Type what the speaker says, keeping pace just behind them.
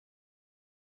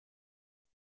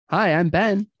Hi, I'm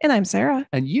Ben. And I'm Sarah.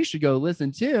 And you should go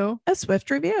listen to A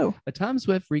Swift Review, a Tom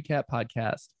Swift recap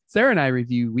podcast. Sarah and I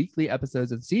review weekly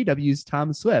episodes of CW's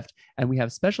Tom Swift, and we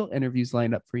have special interviews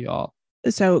lined up for y'all.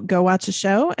 So go watch the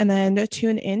show and then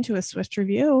tune in to A Swift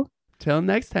Review. Till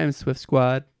next time, Swift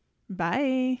Squad.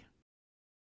 Bye.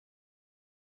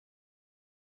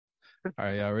 All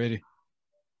right, y'all ready?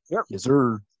 Yep. Yes,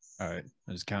 sir. All right,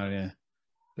 I just count it in.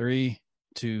 3,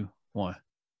 2, 1.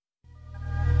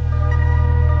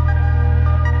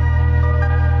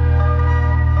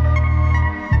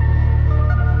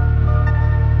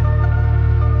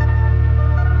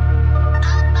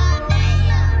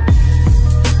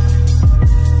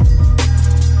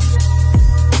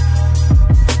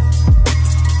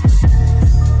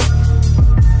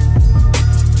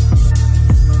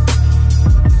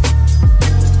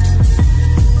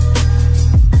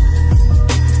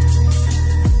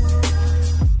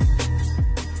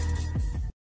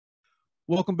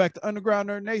 Welcome back to Underground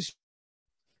Nerd Nation.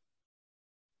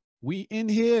 We in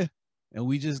here, and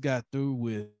we just got through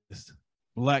with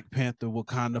Black Panther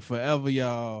Wakanda Forever,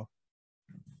 y'all.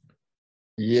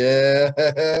 Yeah.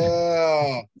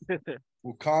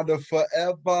 Wakanda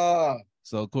Forever.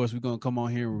 So, of course, we're going to come on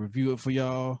here and review it for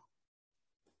y'all.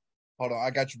 Hold on,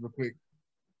 I got you real quick.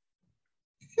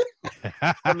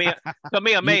 Come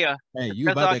here, Mayor. Hey, you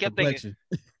about that complexion.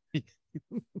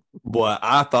 Boy,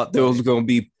 I thought there was going to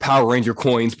be Power Ranger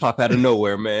coins pop out of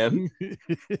nowhere, man.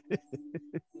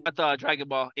 I thought Dragon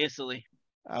Ball instantly.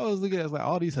 I was looking at like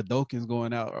all these Hadokens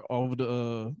going out over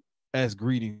the as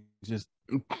greetings. Just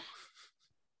the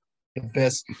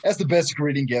best. That's the best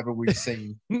greeting ever we've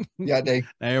seen. Yeah, Dave.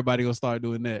 Now everybody gonna start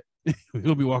doing that. We're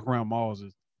gonna be walking around malls.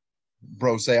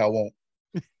 Bro, say I won't.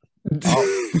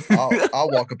 I'll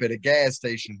walk up at a gas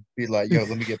station, be like, yo,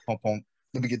 let me get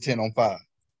 10 on 5.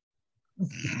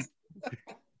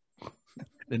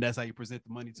 And that's how you present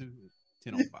the money too.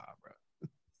 10 on 5, bro.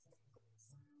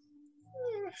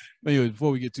 But anyway,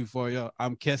 before we get too far, y'all,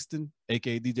 I'm Keston,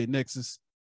 aka DJ Nexus.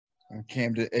 I'm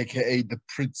Camden, aka the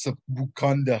Prince of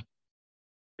Wakanda.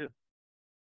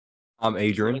 I'm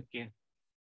Adrian.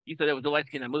 You said there was no light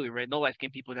skin in that movie, right? No light skin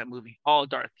people in that movie. All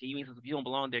dark. You don't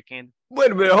belong there, Candy.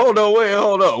 Wait a minute. Hold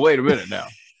on. Wait a minute now.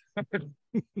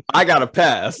 I got a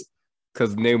pass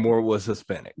because Namor was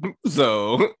Hispanic.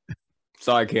 So,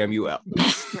 sorry, Cam, you out.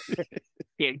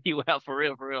 Yeah, you out for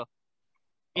real.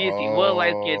 You see one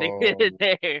light skin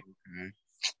there.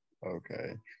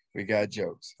 Okay. We got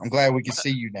jokes. I'm glad we can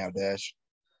see you now, Dash.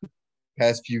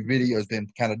 Past few videos been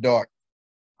kind of dark.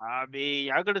 I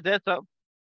mean, I could have done something.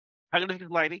 I could have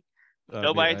fixed lighting.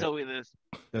 Nobody told me this.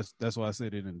 That's why I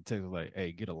said it in the text. Like,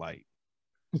 hey, get a light.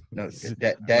 No,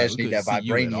 Dash need that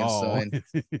vibranium, son.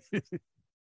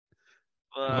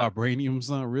 Vibranium,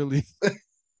 son, really?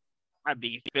 I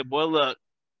be boy. Look,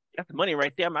 that's the money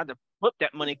right there. I'm about to flip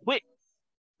that money quick.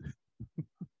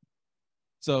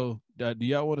 So, do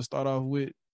y'all want to start off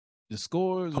with the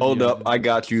scores? Hold up, I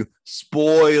got you.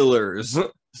 Spoilers.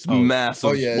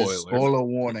 Massive spoilers. Spoiler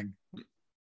warning.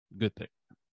 Good thing.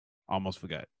 Almost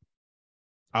forgot.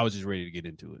 I was just ready to get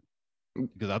into it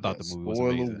because I thought the movie was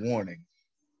amazing. Spoiler warning.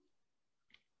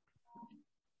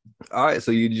 All right,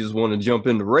 so you just want to jump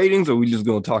into ratings, or we just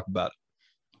going to talk about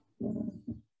it?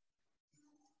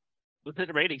 Let's hit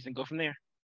the ratings and go from there.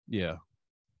 Yeah.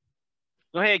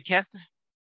 Go ahead, Castor.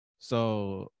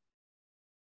 So,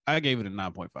 I gave it a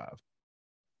 9.5.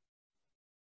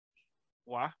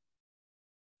 Why?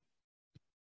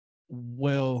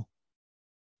 Well,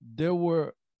 there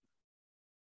was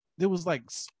like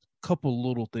a couple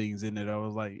little things in it. I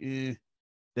was like, that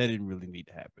didn't really need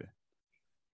to happen.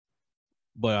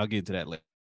 But I'll get to that later.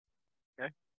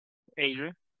 Okay.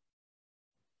 Adrian?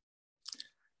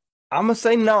 I'm going to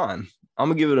say 9. I'm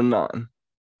going to give it a 9.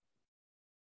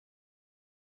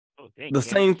 Oh, dang, the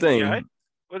same thing. Right?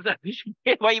 What's that?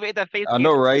 Why you made that face? I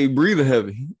know, right? You breathing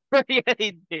heavy. Yeah,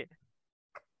 he did.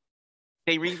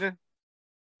 Same reason?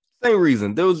 Same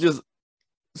reason. There was just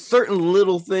certain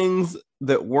little things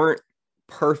that weren't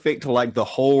perfect like the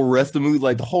whole rest of the movie.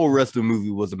 Like the whole rest of the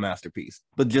movie was a masterpiece.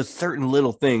 But just certain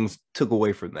little things took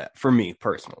away from that, for me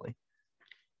personally.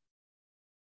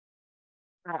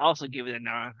 I also give it a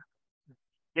 9.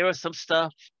 There was some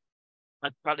stuff I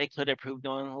thought they could have improved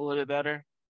on a little bit better.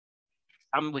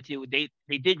 I'm with you. They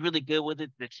did really good with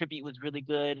it. The tribute was really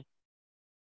good.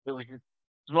 It was just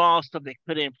small stuff they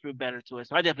could have improved better to it.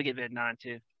 So I definitely give it a 9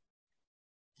 too.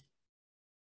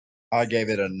 I gave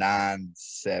it a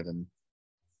 9.7.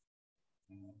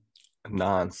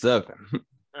 9.7.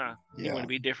 You want to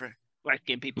be different. Light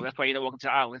skinned people. That's why you don't walk into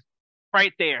the island.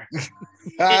 Right there.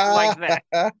 Like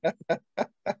that.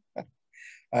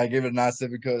 I give it a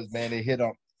 9.7 because, man, they hit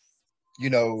on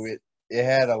it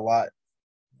had a lot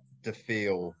to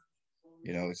feel,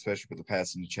 especially with the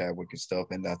passing of Chadwick and stuff.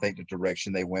 And I think the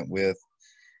direction they went with,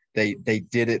 they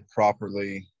did it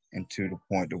properly and to the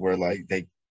point to where like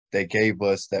they gave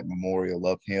us that memorial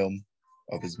of him,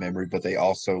 of his memory, but they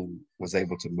also was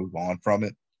able to move on from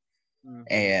it. Mhm.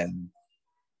 And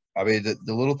I mean,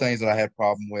 the little things that I had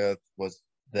problem with was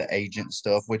the agent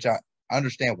stuff, which I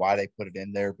understand why they put it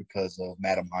in there because of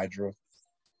Madam Hydra,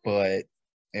 but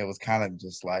it was kind of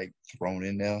just like thrown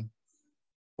in there.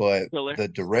 But Filler. the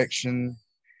direction,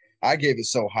 I gave it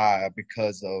so high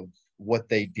because of what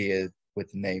they did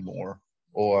with Namor,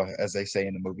 or as they say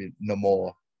in the movie,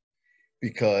 Namor,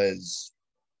 because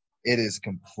it is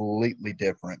completely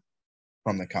different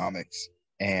from the comics.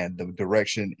 And the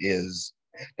direction is,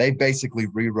 they basically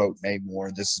rewrote Namor,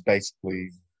 and this is basically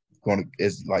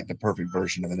is like the perfect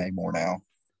version of the Namor now.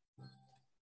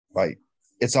 Like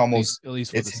it's almost At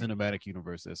least for the cinematic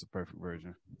universe, that's a perfect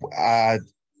version.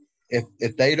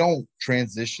 If they don't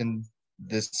transition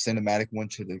this cinematic one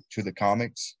to the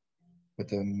comics with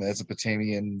the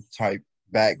Mesopotamian type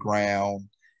background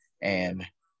and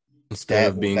Instead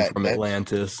of being from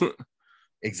Atlantis.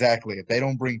 Exactly. If they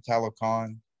don't bring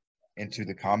Talokan into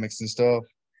the comics and stuff,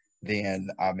 then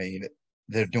I mean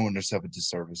they're doing themselves a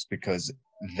disservice because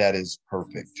that is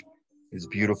perfect. It's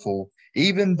beautiful.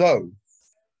 Even though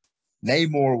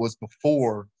Namor was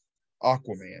before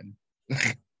Aquaman,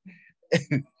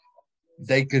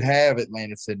 they could have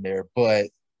Atlantis in there, but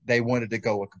they wanted to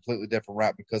go a completely different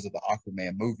route because of the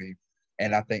Aquaman movie.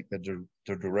 And I think the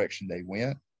direction they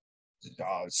went,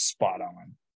 spot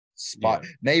on.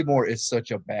 Namor is such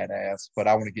a badass, but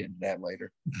I want to get into that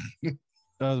later.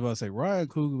 I was about to say Ryan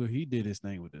Coogler, he did his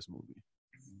thing with this movie.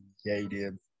 Yeah, he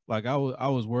did. Like I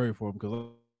was worried for him because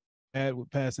had with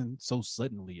passing so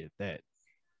suddenly at that.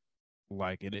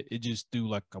 Like it just threw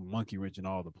like a monkey wrench in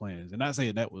all the plans. And not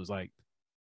saying that was like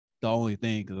the only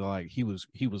thing, because like he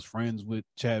was friends with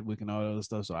Chadwick and all that other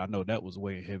stuff. So I know that was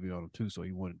weighing heavy on him too. So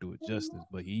he wanted to do it justice.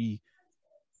 But he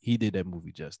did that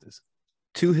movie justice.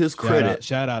 To his credit.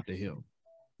 Shout out to him.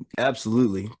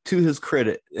 Absolutely. To his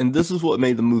credit. And this is what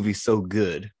made the movie so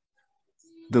good.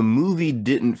 The movie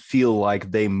didn't feel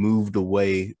like they moved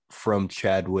away from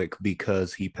Chadwick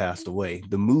because he passed away.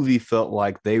 The movie felt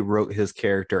like they wrote his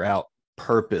character out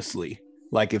purposely.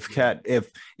 Like if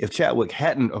Chadwick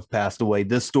hadn't have passed away,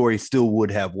 this story still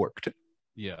would have worked.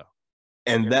 Yeah.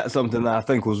 And that's something that I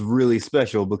think was really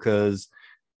special because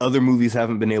other movies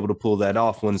haven't been able to pull that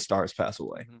off when stars pass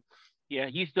away. Yeah,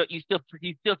 you still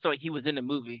thought he was in the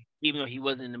movie, even though he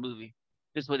wasn't in the movie.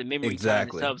 Just with the memory time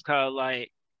itself, it's kind of like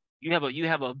you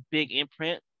have a big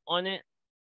imprint on it,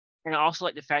 and I also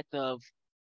like the fact of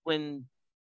when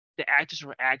the actors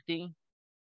were acting,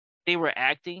 they were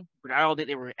acting, but I don't think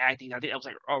they were acting. I think that was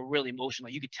like really emotional.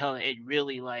 Like, you could tell it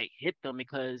really like hit them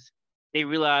because they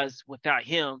realized without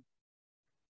him,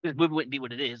 this movie wouldn't be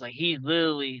what it is. Like he's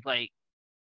literally like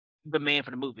the man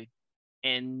for the movie.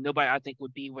 And nobody I think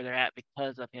would be where they're at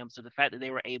because of him. So the fact that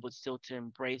they were able still to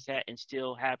embrace that and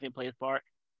still have him play his part,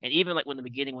 and even like when the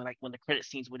beginning, when the credit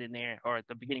scenes went in there, or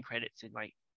the beginning credits, and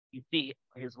like you see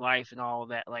his life and all of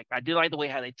that. Like I do like the way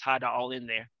how they tied it all in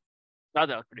there. I thought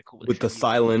that was pretty cool with the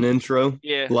silent intro.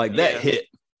 Yeah, like that hit.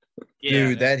 Yeah,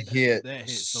 dude, that hit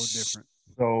so different,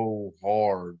 so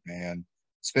hard, man.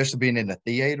 Especially being in the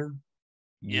theater.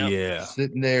 Yep. Yeah,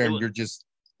 sitting there and you're just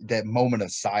that moment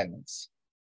of silence.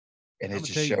 And it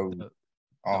just showed the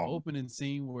opening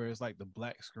scene where it's like the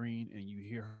black screen and you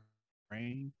hear her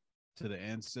praying to the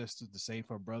ancestors to save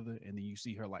her brother, and then you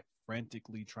see her like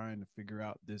frantically trying to figure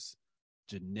out this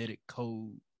genetic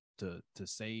code to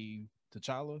save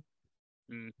T'Challa.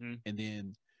 Mm-hmm. And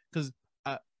then, because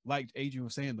like Adrian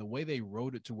was saying, the way they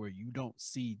wrote it to where you don't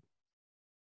see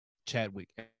Chadwick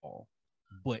at all,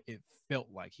 but it felt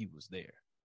like he was there.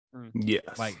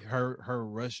 Yes. Like her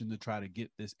rushing to try to get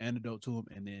this antidote to him,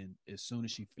 and then as soon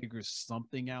as she figures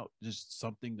something out, just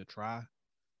something to try,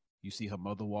 you see her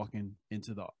mother walking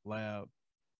into the lab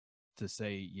to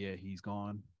say, yeah, he's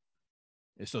gone.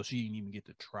 And so she didn't even get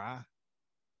to try.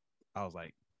 I was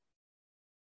like,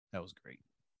 that was great.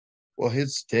 Well,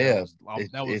 his death,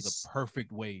 that was the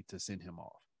perfect way to send him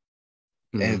off.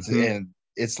 And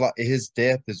it's like his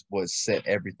death is what set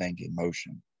everything in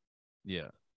motion. Yeah.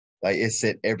 Like it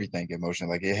set everything in motion.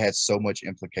 Like it had so much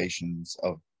implications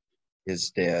of his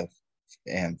death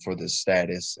and for the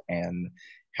status and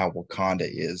how Wakanda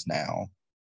is now,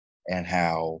 and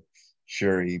how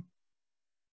Shuri,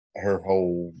 her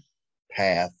whole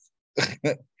path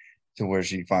to where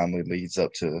she finally leads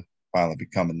up to finally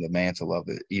becoming the mantle of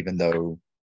it, even though,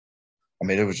 I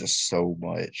mean, it was just so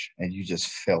much and you just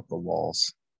felt the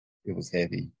loss. It was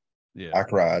heavy. Yeah. I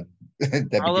cried. That I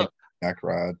beginning, love, I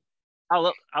cried. I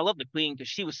love the queen because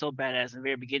she was so badass in the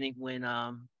very beginning when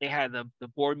they had the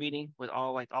board meeting with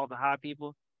all the high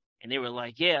people, and they were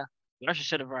like, yeah, Russia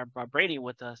should have vibranium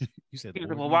with us. You said He was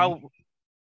like, board well, meeting?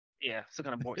 yeah, some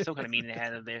kind of meeting they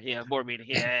had up there. Yeah, board meeting.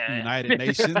 Yeah, United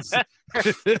Nations. same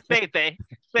thing. The Same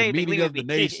thing. meeting Leave of it the be.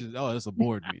 nations. Oh, it's a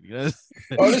board meeting. Oh,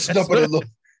 this is that's nothing to look.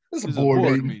 This is a it's board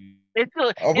meeting.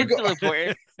 Are we It's still go-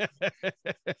 important.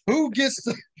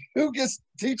 Who gets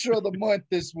teacher of the month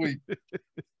this week?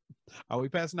 Are we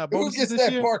passing out Who bonuses gets this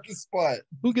that year? parking spot?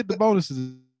 Who get the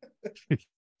bonuses?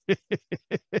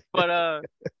 But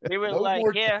they were No like,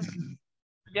 more, yeah,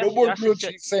 no more y'all should grilled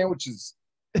shut- cheese sandwiches.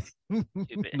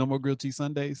 No more grilled cheese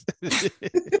Sundays.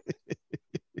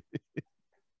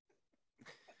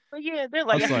 But yeah, they're I'm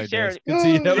like, sorry, Sharon. Dash.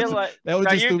 Continue. That They're was, like, that would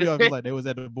no, just you're threw me good. off. It's like they was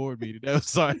at the board meeting. That was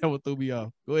sorry. That would threw me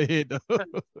off. Go ahead. Though.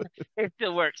 It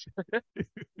still works.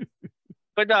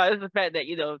 But no, it's the fact that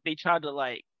they tried to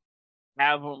like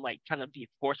have them like trying to be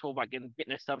forceful about getting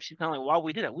their stuff. She's kind of like, why would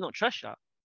we do that? We don't trust y'all.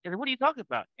 And then what are you talking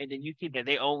about? And then you see that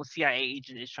their own CIA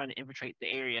agent is trying to infiltrate the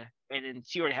area, and then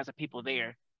she already has some people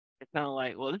there. It's kind of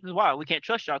like, well, this is why we can't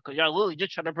trust y'all because y'all literally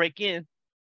just trying to break in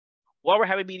while we're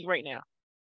having a meeting right now.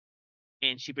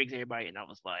 And she brings everybody, and I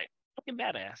was like, fucking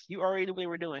badass. You already knew what they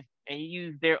were doing, and you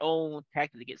used their own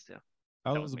tactic against them.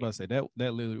 I That was was about to say that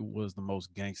literally was the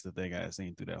most gangster thing I had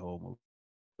seen through that whole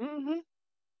movie. Mm-hmm.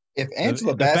 If The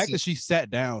Angela fact Bassett, that she sat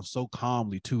down so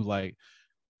calmly too, like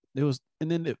there was, and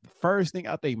then the first thing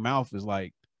out their mouth is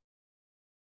like,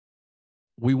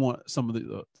 "We want some of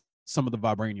the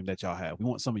vibranium that y'all have. We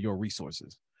want some of your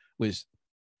resources," which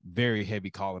very heavy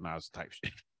colonizer type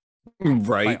shit,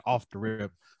 Right. like off the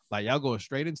rip. Like y'all going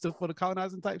straight into for the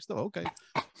colonizing type stuff, okay?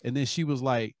 And then she was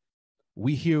like,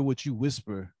 "We hear what you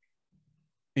whisper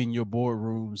in your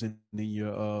boardrooms and in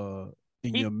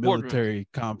your military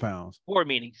compounds." Board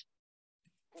meetings.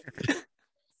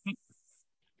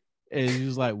 And he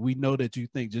was like, "We know that you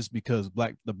think just because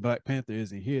the Black Panther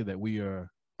isn't here that we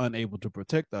are unable to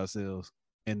protect ourselves."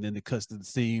 And then it cuts to the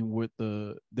scene with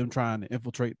them trying to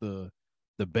infiltrate the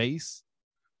base,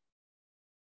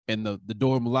 and the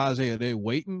Dora Milaje are there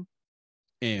waiting,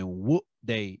 and whoop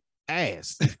they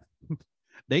ass.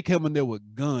 They come in there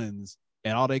with guns,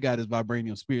 and all they got is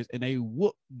vibranium spears, and they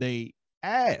whoop they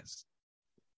ass.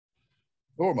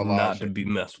 or Not to Milaje. be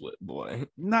messed with, boy.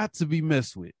 Not to be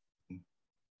messed with.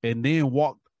 And then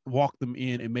walked them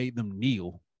in and made them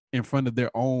kneel in front of their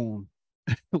own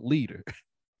leader.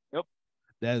 Yep.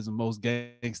 That is the most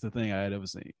gangster thing I had ever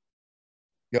seen.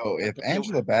 Yo, if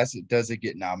Angela Bassett doesn't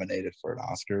get nominated for an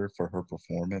Oscar for her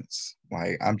performance,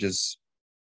 like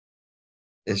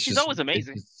She's always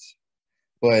amazing.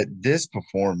 But this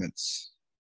performance,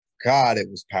 God, it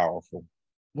was powerful.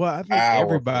 Well, I think Powerful.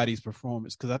 everybody's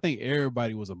performance, because I think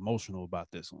everybody was emotional about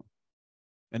this one.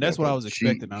 And that's Yeah, what I but was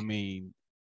expecting. I mean,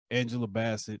 Angela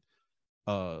Bassett,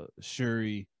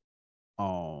 Shuri,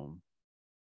 oh,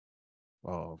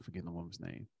 I'm forgetting the woman's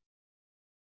name.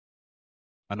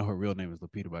 I know her real name is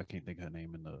Lupita, but I can't think of her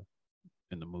name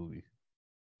in the movie.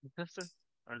 Sister?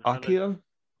 Akia?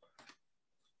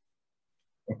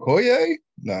 Okoye?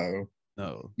 No.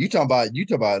 No. You talking about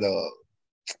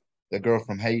the girl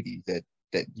from Haiti that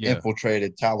Yeah.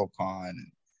 infiltrated Talokan,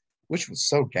 which was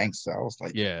so gangster. I was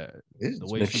like, Yeah. this The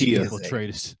is way she Nakia.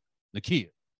 infiltrated Nakia.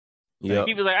 Yeah.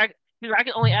 He was like, I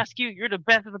can only ask you. You're the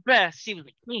best of the best. She was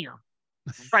like, damn,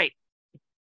 right.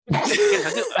 I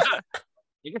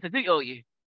guess I do owe you.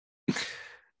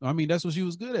 I mean, that's what she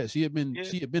was good at. She had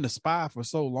been a spy for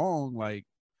so long. Like,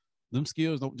 them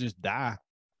skills don't just die.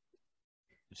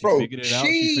 She Bro, figured it out.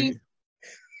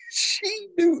 she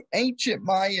knew ancient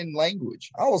Mayan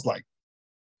language. I was like,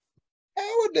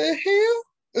 how in the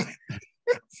hell?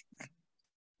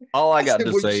 All I got said,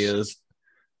 to "Would say you-" is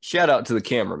shout out to the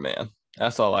cameraman.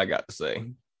 That's all I got to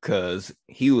say. Cause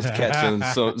he was catching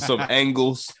some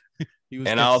angles.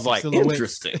 And I was like,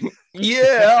 interesting.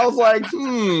 Yeah, I was like,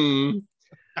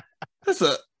 that's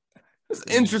an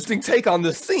interesting take on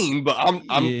this scene, but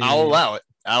I'll allow it.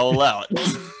 I'll allow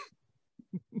it.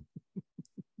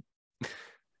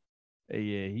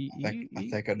 Yeah, I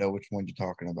think I know which one you're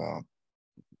talking about.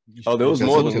 Oh, there was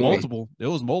more than multiple. There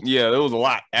was multiple. Yeah, there was a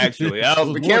lot actually. There was The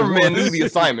more than cameraman one. knew the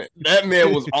assignment. That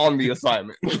man was on the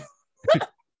assignment.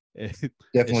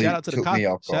 Definitely shout out to took me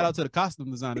off shout guard. out to the costume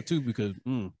designer too, because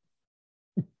How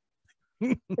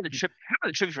about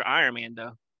the tribute for Iron Man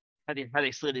though? How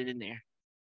they slid it in there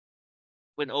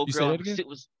when the old You say girl that again? suit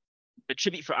was the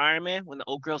tribute for Iron Man when the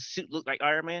old girl's suit looked like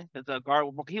Iron Man because the guard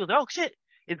was walking. He was like, oh shit,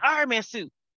 it's Iron Man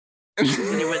suit. When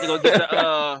they went to go get the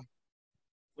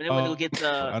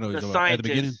I know the you're talking about at the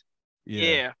beginning. scientist.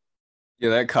 Yeah. Yeah,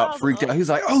 that cop Oh, freaked oh. out. He was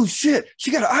like, "Oh shit, she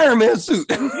got an Iron Man suit!"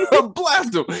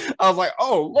 Blast him. I was like,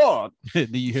 "Oh Lord!" Then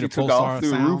you hear She the took off pulsar through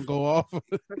the sound roof. go off.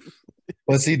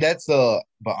 But see, that's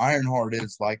but Ironheart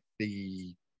is like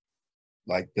the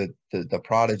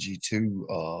prodigy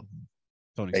to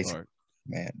Tony basically, Stark.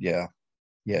 man. Yeah,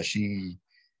 yeah. She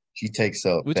takes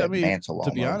up Which I that mean, mantle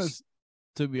to be almost.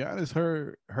 honest,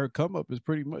 her come up is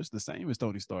pretty much the same as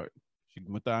Tony Stark. She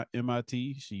went to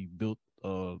MIT. She built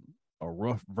a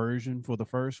rough version for the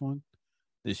first one.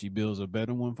 Then she builds a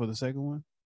better one for the second one.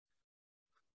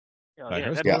 Oh, Like yeah,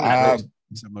 her that's story Yeah, is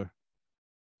similar.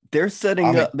 They're setting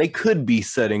I mean, up. They could be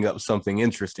setting up something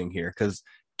interesting here because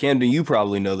Camden, you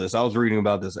probably know this. I was reading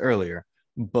about this earlier,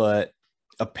 but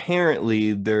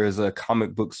apparently there's a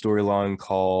comic book storyline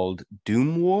called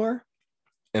Doom War,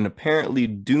 and apparently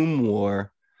Doom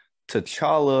War,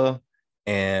 T'Challa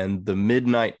and the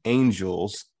Midnight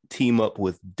Angels team up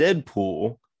with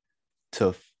Deadpool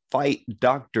to fight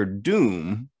Doctor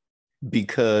Doom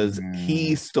because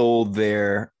he stole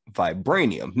their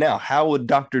vibranium. Now, how would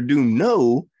Doctor Doom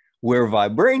know where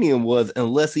vibranium was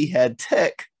unless he had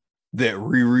tech that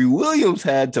Riri Williams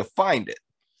had to find it?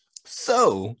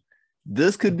 So,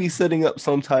 this could be setting up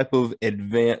some type of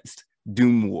advanced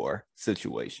Doom War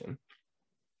situation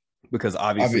because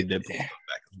obviously Deadpool's coming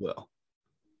back as well.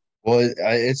 well,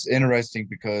 it's interesting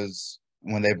because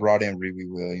when they brought in Riri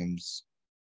Williams,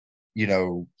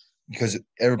 because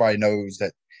everybody knows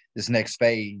that this next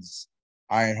phase,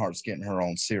 Ironheart's getting her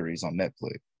own series on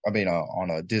Netflix. I mean,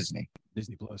 on Disney.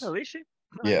 Disney Plus. Oh, is she?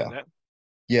 I Yeah. know that.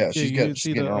 Yeah, Yeah, she's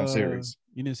getting her own series.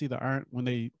 You didn't see the Iron when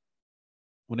they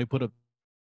put up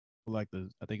like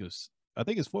I think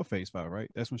it's for Phase 5, right?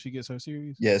 That's when she gets her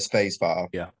series. Yeah, it's phase 5.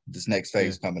 Yeah. This next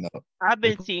phase coming up. I've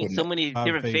They been seeing putting so it many on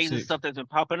different phase phases 6. stuff that's been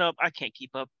popping up. I can't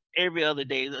keep up. Every other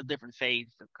day, a different phase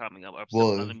is coming up or some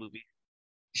Well, other movie.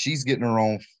 she's getting her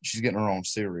own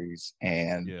series,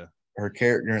 and Yeah. her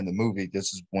character in the movie,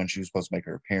 this is when she was supposed to make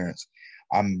her appearance.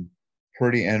 I'm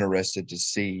pretty interested to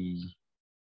see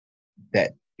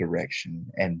that direction,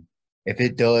 and if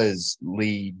it does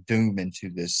lead Doom into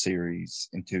this series,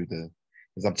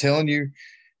 because I'm telling you,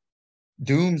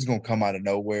 Doom's gonna come out of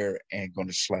nowhere and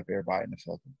gonna slap everybody in the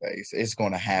fucking face. It's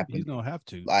gonna happen. He's gonna have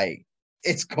to. Like,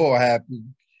 it's gonna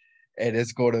happen, and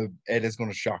it's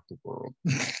gonna shock the world.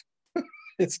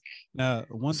 It's Now,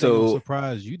 one thing I'm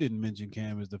surprised you didn't mention,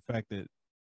 Cam, is the fact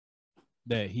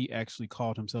that he actually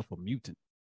called himself a mutant.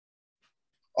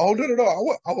 Oh no!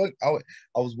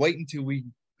 I was waiting till we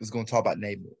was going to talk about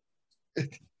Namor.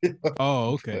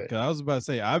 Oh, okay. But- Because I was about to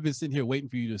say I've been sitting here waiting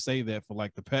for you to say that for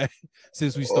like the past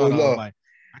since we started. I was like,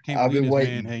 I can't I've believe been this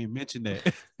waiting. man ain't mentioned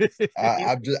that.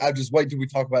 I'm just waiting till we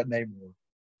talk about Namor.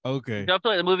 Okay. Did I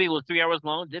feel like the movie was 3 hours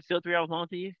long? Did it feel 3 hours long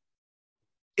to you?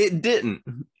 It didn't.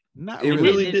 Not It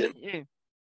really didn't. Yeah.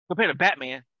 Compared to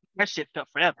Batman, that shit felt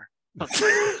forever.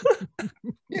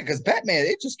 Yeah, because Batman,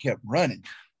 it just kept running.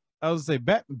 I was say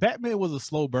Batman was a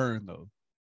slow burn though.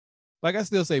 Like I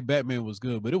still say Batman was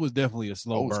good, but it was definitely a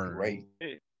slow It was burn. great.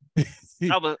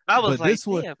 I was But like, this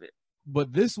one- damn it.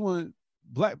 But this one,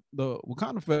 the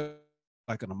Wakanda felt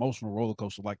like an emotional roller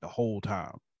coaster like the whole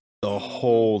time. The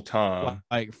whole time.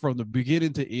 Like from the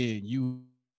beginning to end, you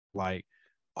like,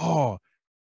 oh,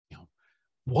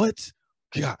 what?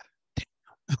 God,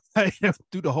 damn.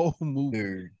 Through the whole movie.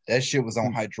 Dude, that shit was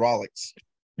on hydraulics.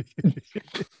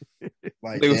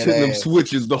 Like They was hitting them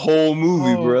switches the whole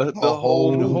movie, bro. The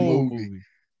whole the movie. whole movie.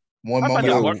 One I thought moment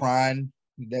that I'm worked. crying,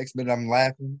 next minute I'm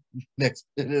laughing, next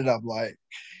minute I'm like,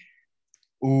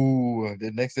 ooh.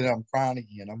 The next minute I'm crying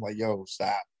again. I'm like, yo,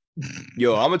 stop.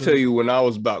 Yo, I'm gonna tell you when I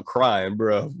was about crying,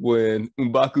 bro. When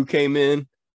M'Baku came in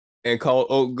and called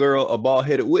old girl a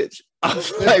bald-headed witch, I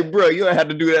was like, bro, you don't have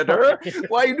to do that to her.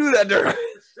 Why you do that to her?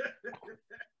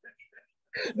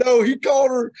 No, he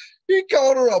called her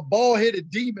a bald-headed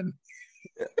demon.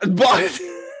 But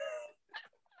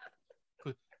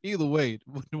Either way,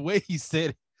 the way he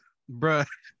said it, bruh.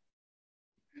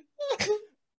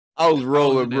 I was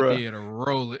rolling, bro. To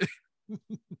roll it.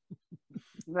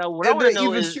 Now, what I And want to then know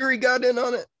even is Shuri got in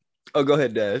on it. Oh, go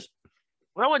ahead, Dash.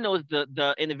 what I want to know is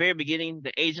the in the very beginning,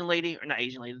 the Asian lady or not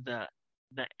Asian lady, the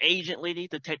agent lady,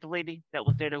 detective lady that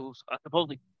was there that was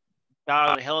supposedly died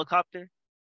on a helicopter.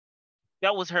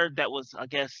 That was her. That was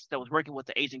that was working with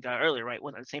the Asian guy earlier, right?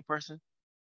 Wasn't that the same person?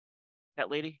 That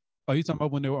lady. Oh, you talking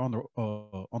about when they were on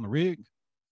the rig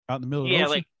out in the middle of the Yeah,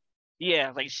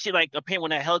 ocean? she apparently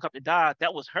when that helicopter died,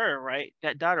 that was her, right?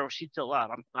 That died, or was she still alive?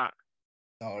 I'm not.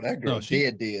 No, that girl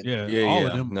dead. Yeah, all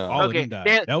of them. no. All Okay, of them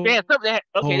died. That was, some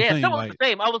thing, was the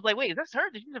same. I was like, wait, is that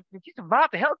her? Did she survive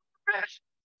the helicopter crash?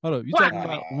 hold up, you What? talking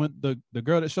about when the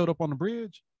girl that showed up on the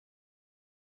bridge?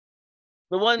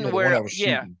 The one Yeah, the where, one that was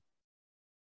yeah, shooting.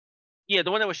 yeah,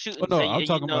 the one that was shooting. Oh no, say, I'm you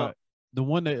talking know, about the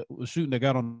one that was shooting that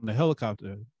got on the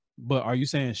helicopter. But are you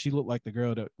saying she looked like the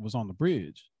girl that was on the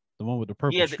bridge, the one with the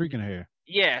purple yeah, streak in her hair?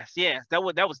 yes, yes. That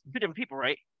was two different people,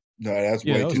 right? No, that's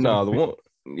Yeah, way that was too. No, the different.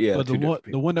 one, yeah, But two different the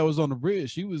people. one that was on the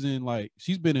bridge, she was in like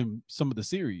she's been in some of the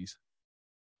series.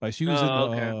 Like she was in Oh,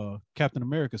 the okay. Captain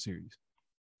America series.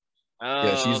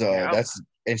 Yeah, Oh, she's okay. that's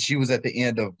and she was at the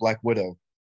end of Black Widow.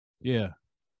 Yeah.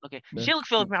 Okay. Yeah. She looked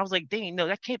familiar. I was like, dang, no,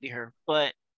 that can't be her.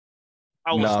 But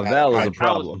I was, Nah, Val is I a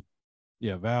problem.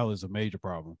 Yeah, Val is a major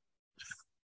problem.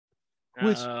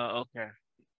 Which okay.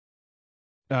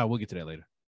 we'll get to that later.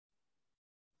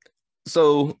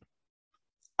 So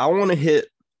I want to hit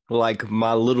like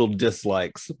my little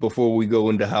dislikes before we go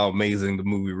into how amazing the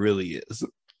movie really is.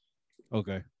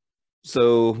 Okay.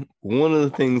 So one of the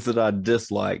things that I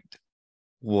disliked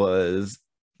was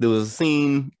there was a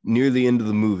scene near the end of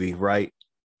the movie, right?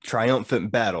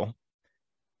 Triumphant battle.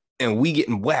 And we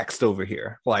getting waxed over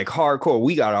here, like hardcore.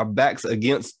 We got our backs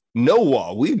against no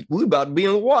wall. We about to be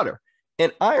in the water.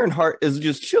 And Ironheart is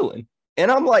just chilling. And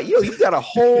I'm like, yo, you got a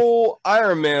whole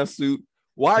Iron Man suit.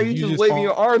 Why are And you you just just waving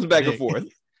your fall arms back and deck. forth?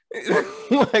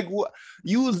 Like what?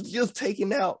 You was just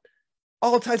taking out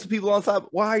all types of people on top.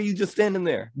 Why are you just standing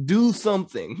there? Do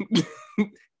something.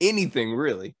 Anything,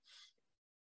 really.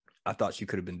 I thought she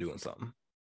could have been doing something.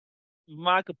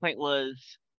 My complaint was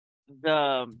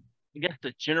I guess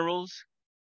the generals.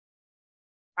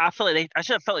 I feel like I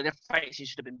should have felt like their fight scene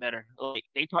should have been better. Like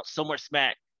they talked so much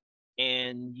smack,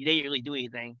 and they didn't really do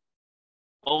anything.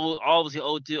 Oh, obviously,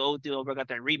 over got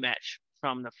that rematch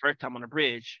from the first time on the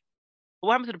bridge. But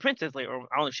what happened to the princess lady? Or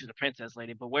I don't know if she was a princess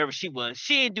lady, but wherever she was,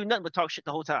 she didn't do nothing but talk shit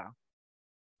the whole time.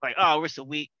 Like, oh, we're so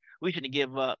weak. We shouldn't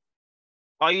give up.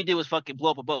 All you did was fucking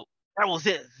blow up a boat. That was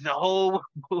it. The whole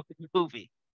movie.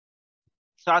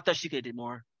 So I thought she could have did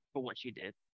more for what she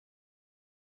did.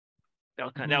 That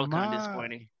was kind of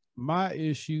disappointing. My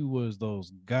issue was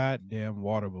those goddamn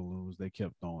water balloons they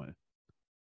kept throwing.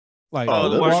 Like Oh,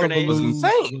 those that water water grenades? was balloons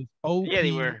insane. was Yeah,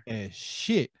 they OP were. as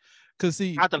shit. Cause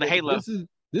see, After the Halo. this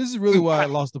is really why I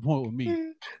lost the point with me.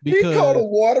 He called a Because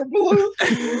water balloon.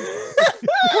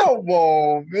 Come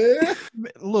on, man.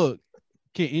 look,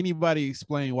 can anybody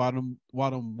explain why them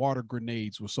water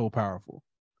grenades were so powerful?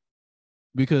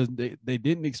 Because they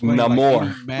didn't explain like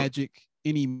Namor.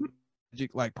 any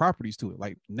magic like properties to it.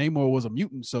 Like Namor was a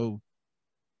mutant, so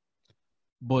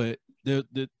but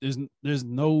there's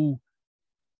no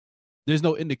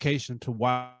indication to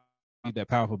why that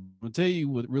powerful. I'll tell you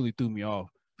what really threw me off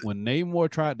when Namor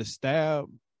tried to stab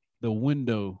the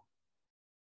window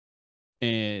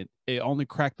and it only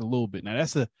cracked a little bit. Now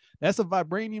that's a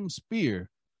vibranium spear,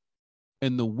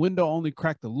 and the window only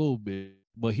cracked a little bit,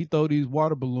 but he throw these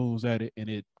water balloons at it and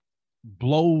it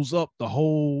blows up the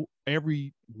whole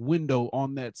every window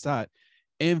on that side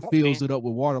and fills it up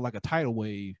with water like a tidal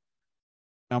wave.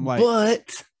 I'm like,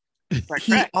 but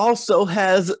he also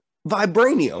has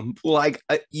vibranium. Like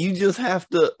you just have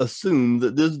to assume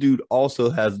that this dude also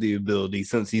has the ability,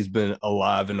 since he's been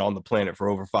alive and on the planet for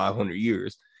over 500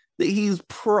 years, that he's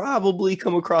probably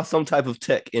come across some type of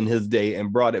tech in his day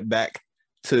and brought it back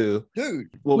to Dude.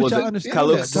 What was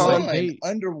it? Sun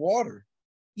underwater.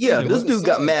 Yeah, this dude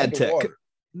got mad underwater. tech.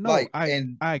 No, Like,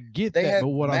 I get that, but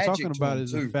what I'm talking about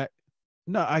is too. the fact.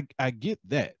 No, I get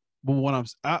that, but what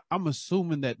I'm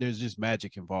assuming that there's just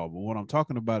magic involved. But what I'm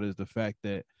talking about is the fact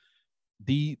that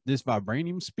this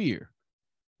vibranium spear,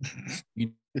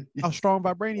 you know how strong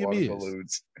vibranium Water is.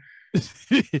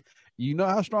 balloons. You know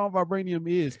how strong vibranium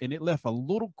is, and it left a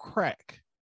little crack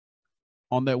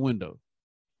on that window.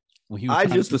 I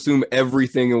just assume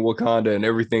everything in Wakanda and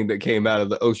everything that came out of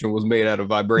the ocean was made out of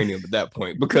vibranium at that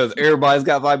point, because everybody's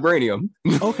got vibranium.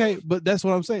 Okay, but that's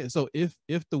what I'm saying. So if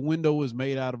the window was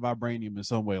made out of vibranium in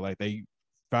some way, like they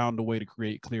found a way to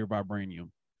create clear vibranium,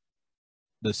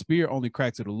 the spear only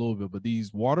cracks it a little bit, but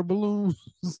these water balloons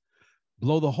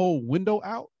blow the whole window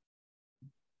out.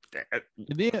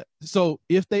 And then, so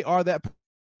if they are that,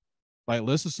 like,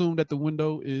 let's assume that the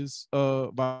window is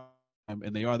and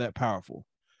they are that powerful.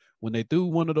 When they threw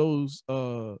one of those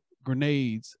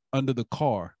grenades under the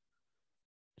car,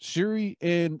 Shuri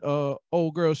and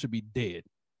old girl should be dead.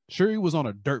 Shuri was on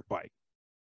a dirt bike,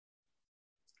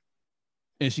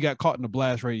 and she got caught in the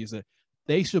blast radius.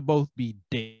 They should both be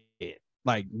dead,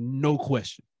 like no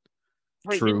question.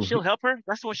 Wait, didn't Shield help her?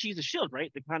 That's what she used a shield,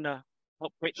 right? To kind of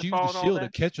help break the fall. She used the shield to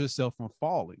catch herself from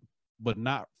falling, but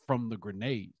not from the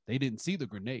grenade. They didn't see the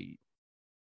grenade.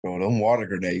 Bro, them water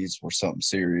grenades were something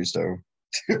serious, though.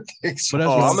 But that's what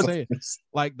I'm saying.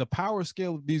 Like, the power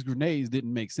scale of these grenades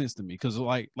didn't make sense to me, because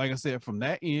like I said, from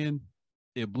that end,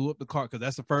 It blew up the car because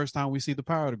that's the first time we see the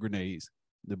power of the grenades.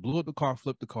 They blew up the car,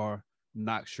 flipped the car,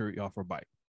 knocked Shuri off her bike.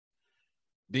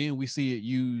 Then we see it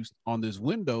used on this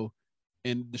window,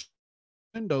 and the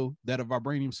window that a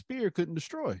vibranium spear couldn't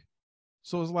destroy.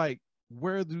 So it's like,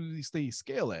 where do these things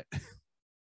scale at?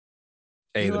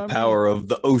 Hey, You know the what I power of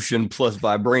the ocean plus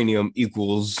vibranium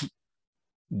equals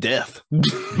death. I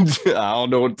don't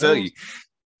know what to tell you.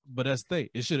 But that's the thing.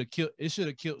 It should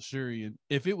have killed Shuri. And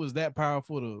if it was that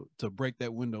powerful to break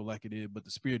that window like it did, but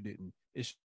the spear didn't, it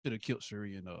should have killed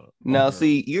Shuri. And now,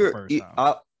 see,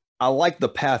 I like the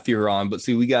path you're on, but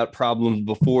see, we got problems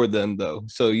before then, though.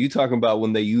 So you talking about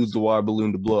when they used the water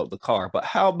balloon to blow up the car, but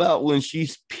how about when she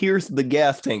pierced the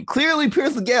gas tank? Clearly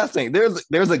pierced the gas tank.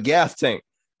 There's a gas tank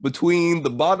between the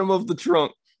bottom of the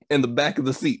trunk and the back of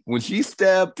the seat. When she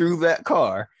stabbed through that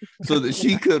car so that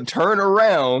she could turn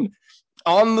around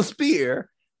on the spear,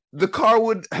 the car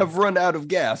would have run out of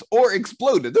gas or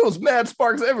exploded. There was mad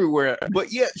sparks everywhere,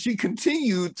 but yet she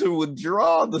continued to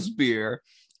withdraw the spear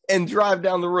and drive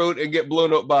down the road and get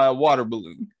blown up by a water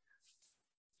balloon.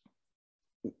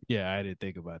 Yeah, I didn't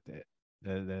think about that.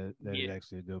 That is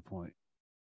actually a good point.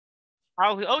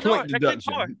 Point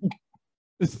deduction.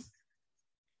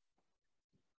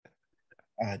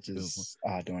 I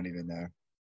don't even know.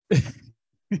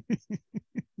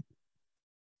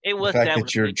 It was the fact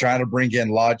that you're trying to bring in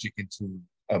logic into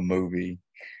a movie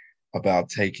about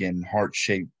taking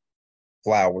heart-shaped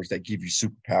flowers that give you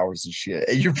superpowers and shit,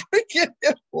 and you're bringing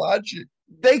in logic.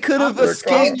 They could have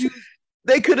escaped.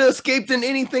 They could have escaped in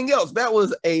anything else. That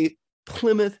was a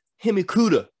Plymouth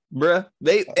Hemicuda, bruh.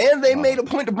 They made a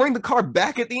point to bring the car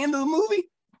back at the end of the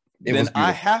movie. Then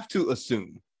I have to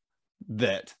assume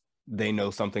that they know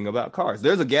something about cars.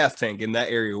 There's a gas tank in that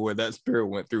area where that spear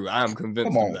went through. I am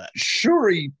convinced of that.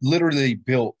 Shuri literally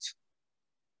built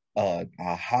a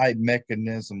high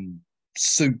mechanism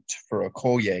suit for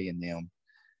Okoye and them,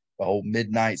 the whole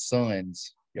Midnight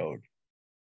Suns. Yo,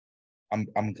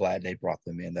 I'm glad they brought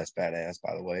them in. That's badass,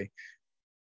 by the way.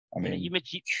 I mean, you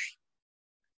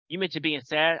mentioned being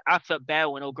sad. I felt bad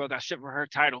when old girl got stripped for her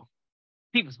title.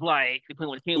 He was like, when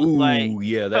the king was like,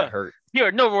 yeah, that hurt.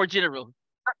 You're no more general.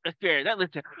 That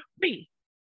listen, me.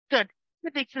 That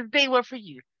makes the day work for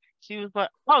you. She was like,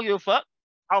 I don't give a fuck.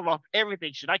 I lost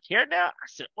everything. Should I care now? I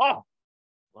said, oh.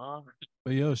 Well,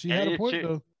 but yo, she had a point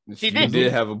though. She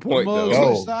did have a point though.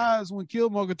 Switched sides when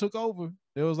Killmonger took over.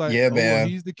 It was like, man, well,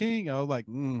 he's the king. I was like,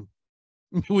 when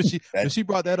she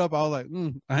brought that up, I was like,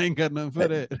 I ain't got nothing for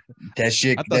that. That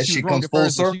shit comes full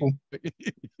circle.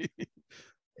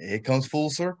 It comes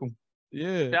full circle.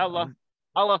 Yeah.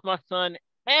 I lost my son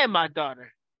and my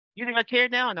daughter. You think I care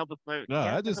now? And I was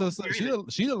like,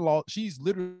 she's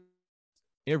literally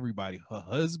everybody. Her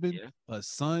husband, her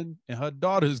son, and her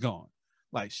daughter's gone.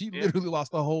 Like she literally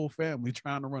lost the whole family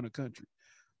trying to run a country.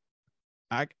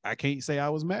 I can't say I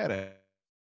was mad at her.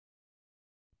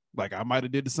 Like I might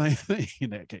have did the same thing in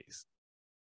that case.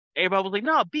 Everybody was like,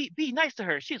 no, be nice to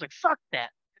her. She's like, fuck that.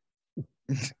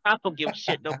 I don't give a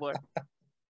shit no more.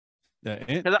 Yeah,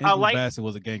 Angela Bassett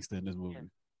was a gangster in this movie.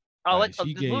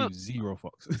 She gave zero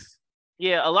fucks.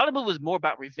 Yeah, a lot of it was more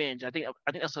about revenge. I think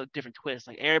that's a different twist.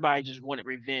 Like everybody just wanted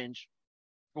revenge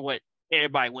for what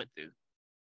everybody went through.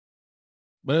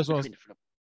 But that's what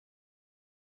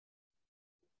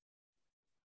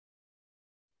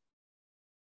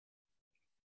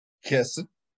Keston.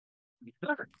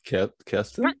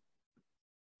 Keston?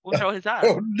 We'll show his eyes.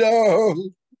 Oh no.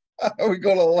 Are we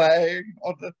gonna lag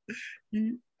on the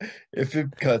if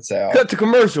it cuts out? Cut to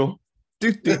commercial. Yeah,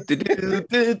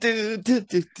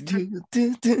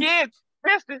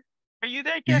 Preston, are you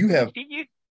there?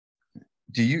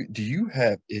 Do you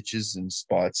have itches and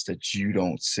spots that you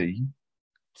don't see?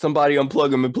 Somebody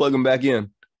unplug him and plug him back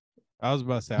in. I was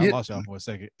about to say I lost y'all for a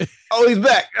second. Oh, he's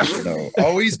back. No.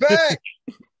 Oh, he's back.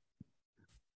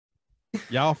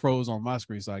 Y'all froze on my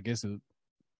screen, so I guess it.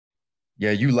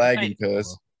 Yeah, you lagging,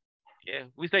 cuz. Yeah,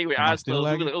 we say you were eyes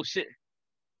closed. We were like, oh shit.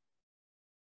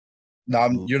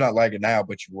 No, you're not lagging now,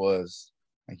 but you was.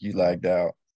 Like you lagged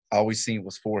out. All we seen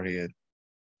was forehead.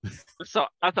 So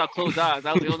I thought closed eyes.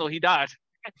 I was like, oh no, he died.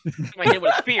 He got hit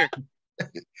with a spear.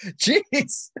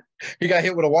 Jeez. He got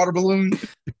hit with a water balloon.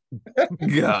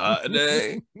 God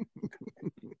dang.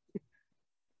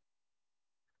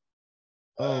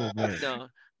 Oh man. No,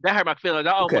 that hurt my feelings.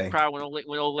 I almost cried when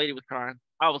old lady was crying.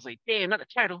 I was like, damn, not the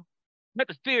title. Not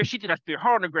the spear. She did that spear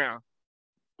hard on the ground.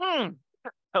 I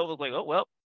was like, oh well.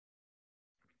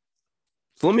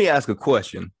 So let me ask a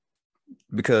question,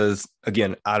 because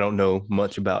again, I don't know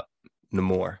much about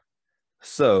Namor.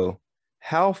 So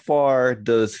how far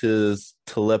does his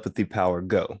telepathy power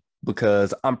go?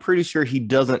 because I'm pretty sure he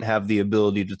doesn't have the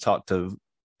ability to talk to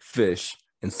fish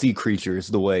and sea creatures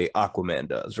the way Aquaman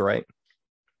does, right?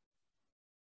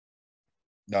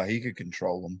 No, he could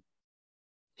control them.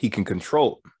 He can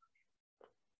control.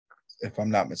 If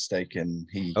I'm not mistaken,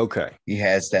 Okay. he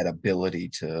has that ability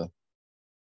to,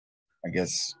 I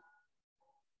guess,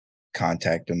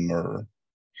 contact them or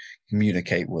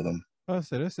communicate with them. I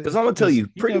said that's it. Because I'm gonna tell you,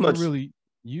 He pretty never much really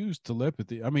used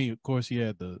telepathy. I mean, of course, he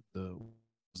had the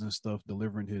and stuff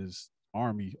delivering his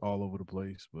army all over the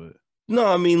place, but no,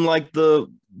 I mean like the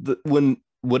when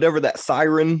whatever that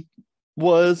siren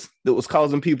was that was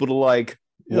causing people to like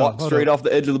walk straight off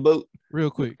the edge of the boat. Real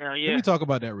quick, Hell let yeah. me talk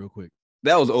about that real quick.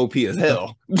 That was OP as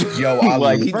hell. Yo, I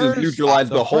like he love- just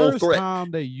neutralized the whole first threat.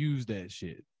 time they used that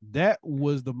shit, that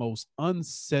was the most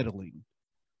unsettling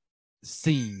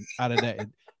scene out of that.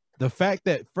 And the fact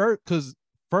that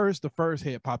the first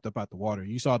head popped up out the water, and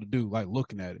you saw the dude like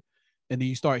looking at it, and then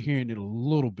you start hearing it a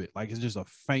little bit, like it's just a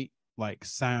faint like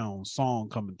song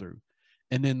coming through,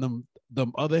 and then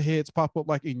them other heads pop up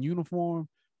like in uniform,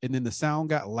 and then the sound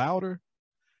got louder.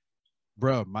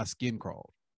 Bruh, my skin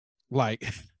crawled,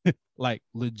 like like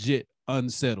legit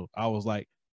unsettled. I was like,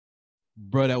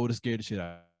 bro, that would have scared the shit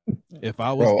out of me. If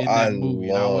I was in that movie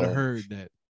and I would have heard that,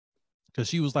 because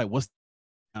she was like, what's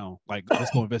now? Like,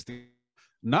 let's go investigate.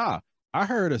 Nah, I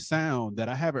heard a sound that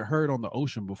I haven't heard on the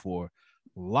ocean before.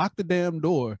 Lock the damn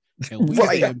door and we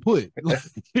staying put.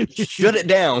 Shut it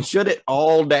down. Shut it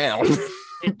all down.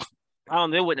 It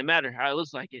wouldn't have mattered how it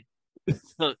looks like it.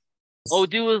 Look, old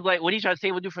dude was like, what he tried to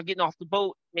say, would do for getting off the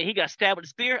boat, and he got stabbed with a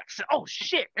spear. I said, oh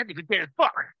shit, that nigga dead as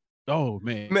fuck. Oh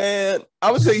man,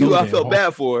 I would tell you who I felt hard.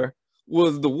 bad for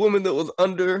was the woman that was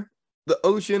under the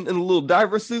ocean in a little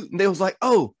diver suit, and they was like,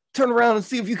 "Oh, turn around and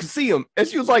see if you can see him." And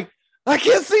she was like, "I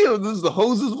can't see him." The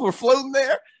hoses were floating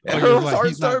there, and her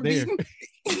heart started beating.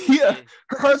 Yeah,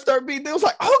 her heart started beating. They was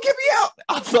like, "Oh, get me out!"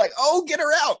 I was like, "Oh, get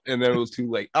her out!" And then it was too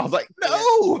late. I was like,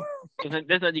 "No."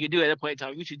 There's nothing you can do at that point in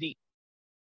time. You should eat.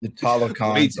 The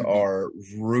Talocons are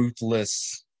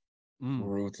ruthless.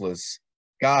 Ruthless.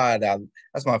 God,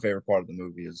 that's my favorite part of the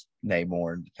movie is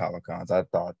Namor and the Talocons. I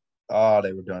thought,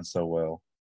 they were done so well.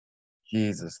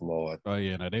 Jesus Lord. Oh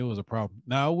yeah, now there was a problem.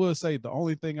 Now I will say the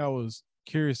only thing I was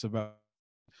curious about,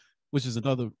 which is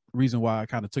another reason why I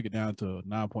kind of took it down to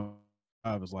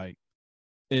 9.5, is like,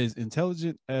 as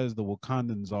intelligent as the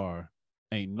Wakandans are,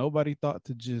 ain't nobody thought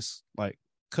to just like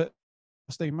cut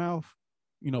their mouth,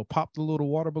 pop the little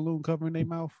water balloon covering their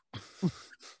mouth.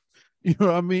 You know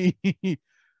what I mean?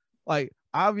 Like,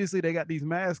 obviously they got these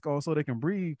masks on so they can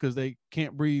breathe because they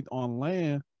can't breathe on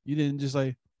land. You didn't just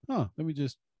say, let me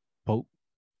just poke.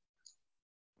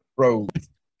 Bro,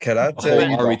 can I tell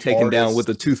you army taken down with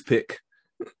a toothpick?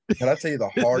 Can I tell you the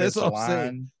hardest what I'm line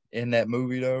saying. in that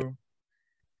movie though?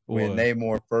 When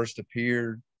Namor first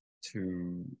appeared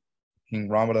to Queen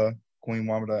Ramada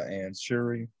and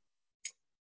Shuri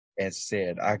and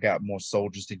said, "I got more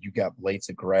soldiers than you got blades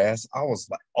of grass." I was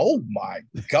like, "Oh my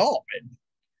God."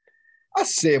 I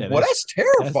said, "Well, that's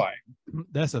terrifying."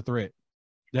 That's a threat.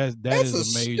 That That's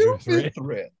is a major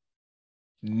threat.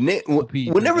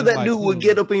 Whenever that dude would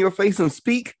get up in your face and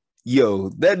speak, yo,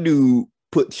 that dude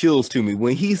put chills to me.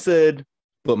 When he said,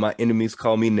 "But my enemies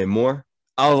call me Namor,"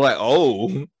 I was like,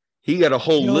 oh, he got a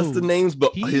whole list of names,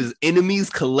 but his enemies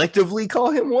collectively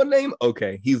call him one name?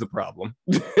 Okay, he's a problem.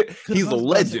 He's a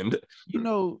legend.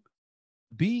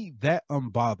 Be that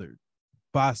unbothered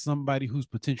by somebody who's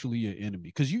potentially your enemy.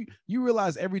 Because you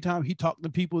realize every time he talked to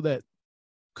people that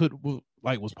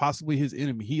was possibly his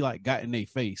enemy, he like got in their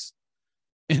face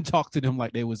and talked to them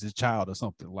like they was his child or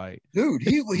something. Like, dude,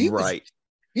 he right.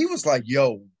 He was like,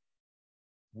 "Yo,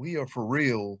 we are for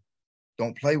real.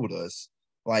 Don't play with us."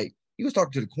 Like, he was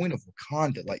talking to the Queen of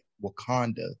Wakanda, like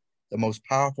Wakanda, the most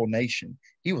powerful nation.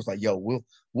 He was like, "Yo,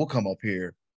 we'll come up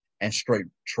here and straight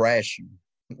trash you,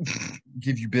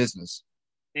 give you business."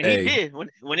 And he did.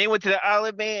 When they went to the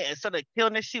island, man, and started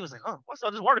killing that shit, he was like, "Oh, what's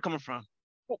all this water coming from?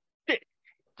 Oh, shit.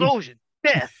 Explosion,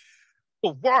 death,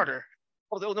 the water.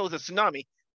 Oh, no, it was a tsunami.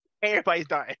 Everybody's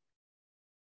dying."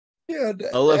 Yeah,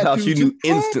 I love how she knew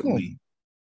instantly.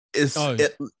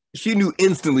 She knew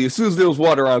instantly as soon as there was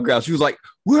water on the ground. She was like,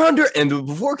 "We're under," and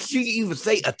before she even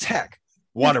say attack,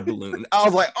 water balloon. I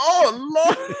was like,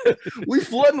 "Oh Lord, we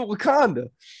flooding Wakanda."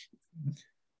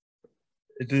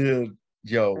 It did,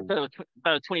 yo. About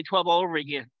 2012 all over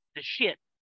again. The shit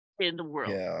in the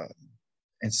world. Yeah,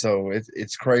 and so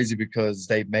it's crazy because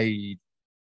they made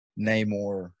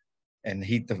Namor, and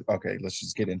okay, let's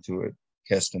just get into it.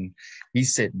 Keston, he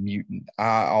said mutant.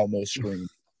 I almost screamed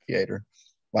theater,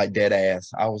 like dead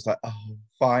ass. I was like, "Oh,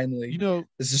 finally!"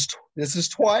 This is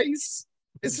twice.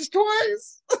 This is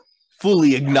twice.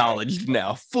 fully acknowledged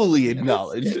now. Fully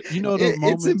acknowledged. You know the It's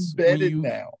moments when embedded you,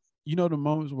 now. you know the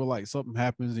moments where like something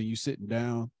happens and you sitting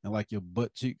down and like your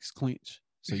butt cheeks clench,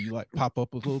 so you like pop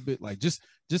up a little bit, like just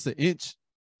an inch.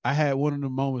 I had one of the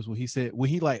moments when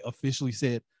he like officially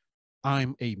said,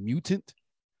 "I'm a mutant."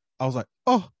 I was like,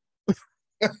 oh.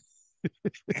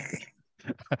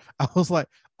 I was like,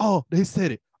 oh, they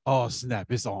said it. Oh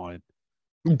snap, it's on.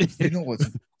 You know what's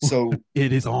so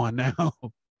It is on now.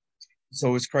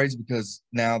 so it's crazy because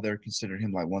now they're considering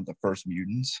him like one of the first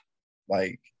mutants.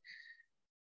 Like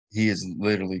he is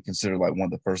literally considered like one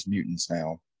of the first mutants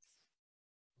now.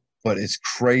 But it's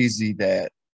crazy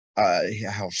that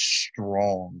how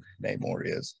strong Namor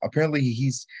is. Apparently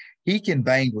he can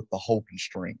bang with the Hulk and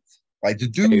strength. Like the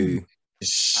dude Hey.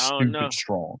 is I don't know. stupid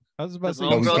strong. I was about to say,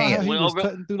 When you old saw girl- how he when was old girl-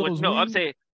 cutting through those No, I'm wings?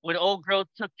 saying when the old girl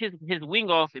took his wing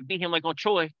off and beat him like on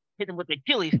Troy, hit him with the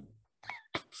Achilles.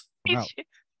 Wow.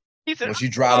 He said, Well, she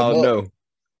dried Oh him up. no.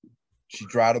 She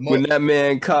dried him When up. that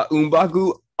man caught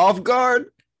Umbaku off guard,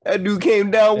 that dude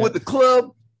came down with the club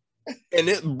and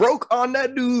it broke on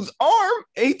that dude's arm.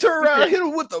 And he turned around and hit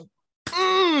him with the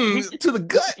to the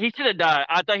gut. he should have died.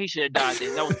 I thought he should have died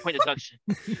then. That was point deduction.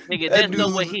 Nigga, That there's no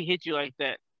way dude's- he hit you like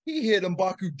that. He hit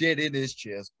M'Baku dead in his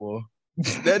chest, boy.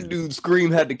 That dude's scream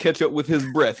had to catch up with his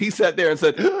breath. He sat there and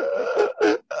said,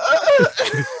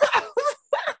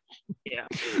 Yeah.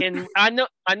 And I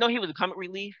know he was a comic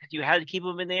relief. You had to keep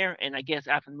him in there. And I guess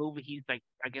after the movie, he's like,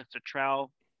 I guess the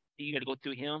trial, you got to go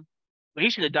through him. But he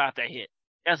should have died if that hit.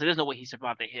 There's no way he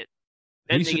survived that hit.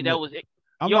 That He nigga, shouldn't that have- was it.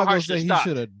 I'm Your not gonna heart say should've he stopped.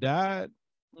 should have died.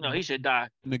 No, he should have died.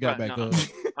 And got Bruh, back no.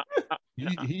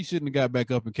 up. He shouldn't have got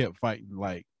back up and kept fighting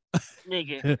like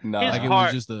Nigga, nah. like it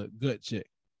heart- was just a gut check.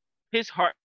 his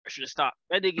heart should have stopped.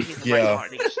 That nigga hit the Yeah. right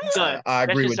heart. Nigga. Done. I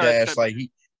That agree shit with started Dash. cutting. Like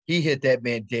he hit that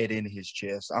man dead in his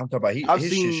chest. I'm talking about I've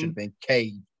his shit seen- should have been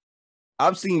caved.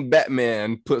 I've seen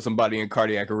Batman put somebody in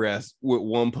cardiac arrest with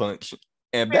one punch.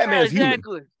 And Yeah, Batman's human.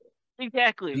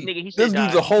 Exactly. He- Nigga, he This should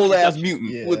dude's a whole ass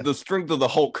mutant Yeah. with the strength of the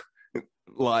Hulk.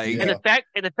 Like, Yeah. And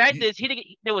the fact You- is,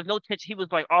 there was no tension. He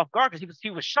was like off guard because he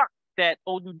was shocked that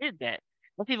old dude did that.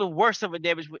 That's even worse of a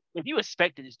damage. If you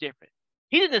expect it, it's different.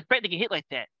 He didn't expect to get hit like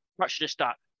that. Heart should have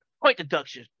stopped. Point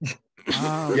deduction.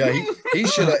 Yeah, he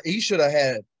should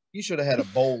have had a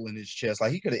bowl in his chest.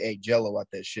 Like he could have ate Jello out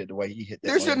that shit the way he hit that.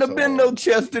 there man shouldn't have so been hard. no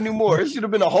chest anymore. It should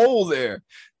have been a hole there.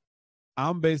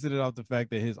 I'm basing it off the fact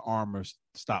that his armor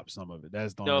stopped some of it.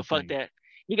 That's the No, only fuck thing. that.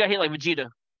 He got hit like Vegeta.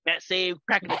 That same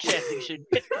crack in the chest. Nigga should.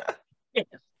 Yes.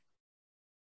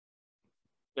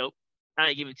 Nope. I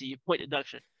ain't give it to you. Point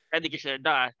deduction. That nigga should have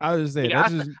died. I was just saying Nigga,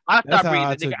 that's just I That's stopped how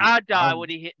I breathing. took Nigga, it. I died I'm- when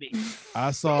he hit me.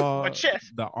 I saw My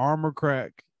chest. the armor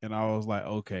crack and I was like,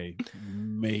 okay,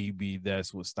 maybe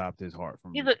that's what stopped his heart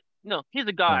from He's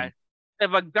a guy.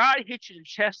 If a guy hits you in the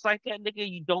chest like that, nigga,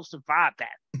 you don't survive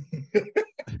that.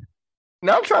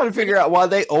 Now I'm trying to figure out why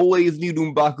they always need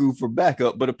M'Baku for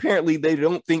backup, but apparently they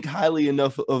don't think highly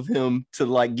enough of him to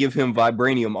like give him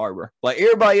vibranium armor. Like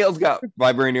everybody else got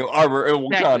vibranium armor in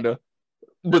Wakanda,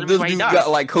 but this why he dude died. got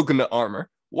like coconut armor.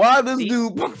 Why this See?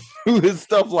 dude do his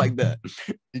stuff like that?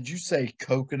 Did you say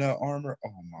coconut armor? Oh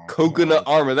my Coconut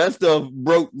God. armor. That stuff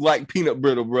broke like peanut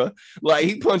brittle, bro. Like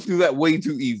he punched through that way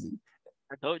too easy.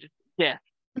 I told you. Yeah.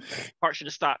 Heart should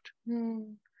have stopped.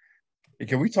 Hey,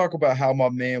 can we talk about how my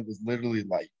man was literally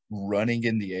like running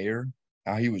in the air?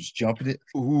 How he was jumping it?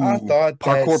 Ooh, I thought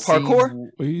parkour, that parkour.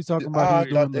 scene- What are you talking I about?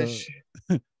 He thought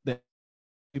doing that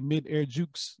the mid-air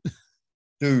jukes,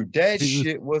 dude, that He was-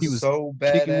 shit was, he was so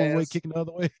kicking one way, badass. kicking the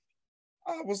other way.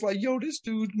 I was like, yo, this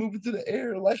dude's moving through the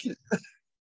air like it.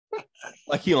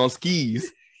 Like he on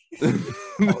skis. I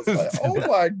was like, oh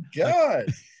my God.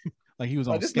 Like he was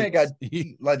on Like this man got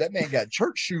skates. like that man got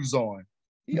church shoes on.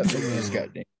 He got this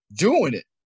goddamn doing it.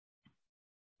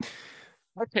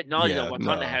 What technology Yeah, that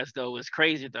Wakanda no. has though is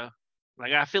crazy though.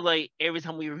 Like I feel like every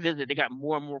time we revisit, they got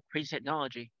more and more crazy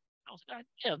technology. I was like,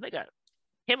 yeah, they got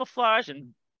camouflage and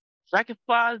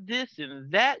dragonflies, this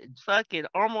and that, and fucking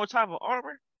armor on top of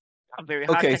armor. I'm very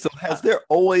high Okay, tech so as has fuck. there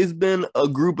always been a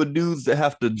group of dudes that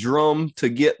have to drum to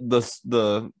get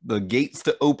the gates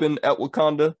to open at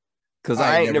Wakanda? Because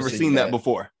I ain't never seen that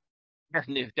before. That's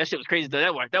new. That shit was crazy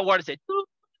though. That water said,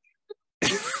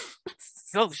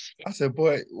 oh shit. I said,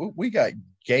 boy, we got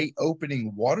gate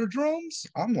opening water drums.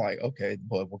 I'm like, okay,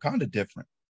 but Wakanda different.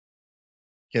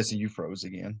 Guessing you froze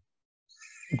again.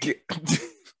 He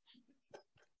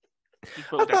I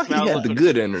put that thought he smile had look the on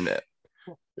good internet.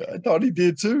 Yeah, I thought he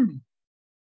did too.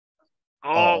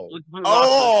 Oh,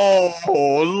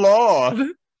 Oh Lord!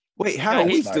 Wait, how Yeah, are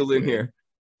we he's still not in good. here?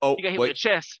 Oh you got hit with the wait,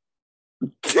 chest.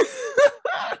 You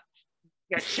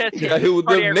got chest you hit. got hit with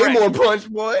the Cardiac arrest. Namor punch,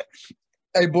 boy.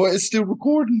 Hey, boy, it's still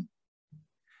recording.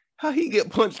 How he get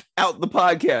punched out the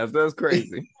podcast? That's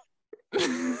crazy.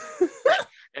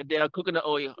 And they're cooking the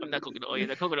oil. I'm not cooking the oil.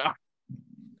 They're cooking the oil.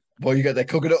 Boy, you got that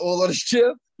coconut oil on this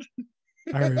chip?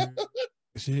 I heard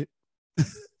shit. I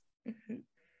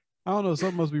don't know.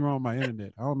 Something must be wrong with my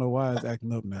internet. I don't know why it's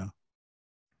acting up now.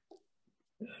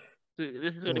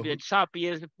 This is going to be the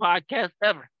choppiest podcast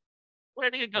ever. Where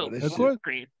did it go? Oh, this Of shit. course,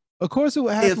 Screen. of course, it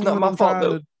would happen. It's not when my I'm fault,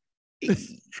 trying though.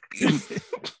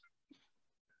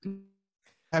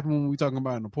 happen when we talking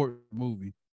about an important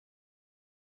movie.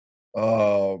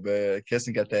 Oh, man.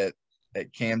 Keston got that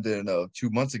Camden 2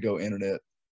 months ago internet.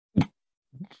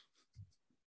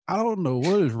 I don't know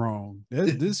what is wrong.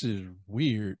 This is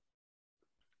weird.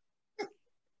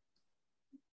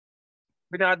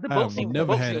 But now, the I boat have scene, never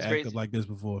boat had scene it was act crazy. up like this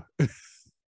before.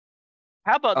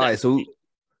 How about All that? right, so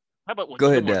How about when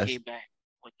Go ahead, Gilmore Dash. came back?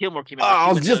 When Gilmore came oh, back.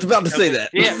 I was just about to say that.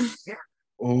 Yeah.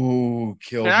 Oh,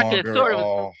 And I could Killmonger. sort of-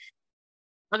 Oh,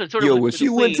 I could sort Yo, of when she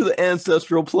went to the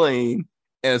ancestral plane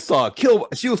and saw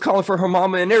she was calling for her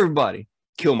mama and everybody.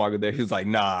 Killmonger there, he was like,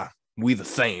 "Nah, we the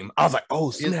same." I was like,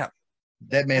 "Oh snap!"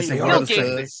 that man Hey, said, they what are up, the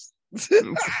same. cuz?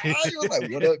 He was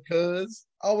like, what up, cuz?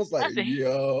 I was like, I said,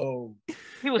 yo.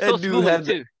 he was That so dude smooth had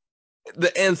too.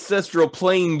 The ancestral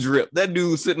plane drip. That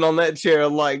dude was sitting on that chair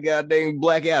like goddamn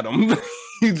Black Adam.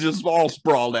 He's just all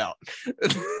sprawled out.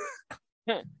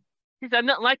 He said,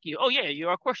 "Nothing like you." Oh yeah, you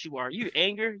are. Of course you are. You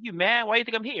anger? You mad? Why you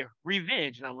think I'm here?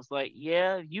 Revenge. And I was like,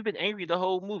 yeah, you've been angry the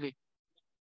whole movie.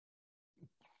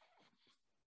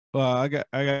 Well, I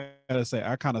gotta say,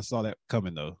 I kind of saw that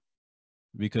coming though,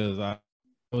 because there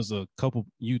was a couple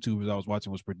YouTubers I was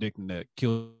watching was predicting that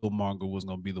Killmonger was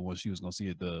gonna be the one she was gonna see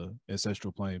at the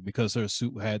ancestral plane because her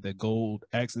suit had that gold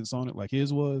accents on it, like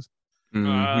his was.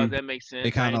 Mhm. That makes sense. They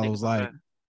I kind didn't of think was about like,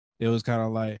 it was kind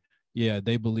of like, yeah,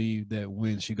 they believe that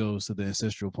when she goes to the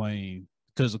ancestral plane,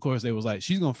 because of course they was like,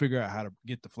 she's gonna figure out how to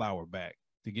get the flower back,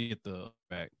 to get the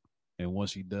back, and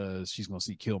once she does, she's gonna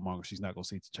see Killmonger. She's not gonna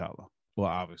see T'Challa. Well,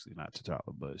 obviously not T'Challa,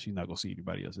 but she's not gonna see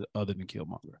anybody else other than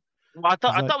Killmonger. that. Well, I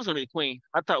thought It's like- it was gonna be the Queen.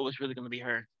 I thought it was really gonna be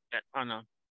her. I don't know.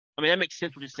 I mean, that makes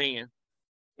sense what you're saying.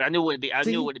 But I knew it would be. I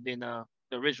knew it would have been the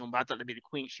original, but I thought it'd be the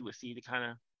Queen she would see to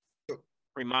kind of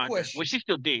remind her. Question. Which she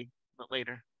still did, but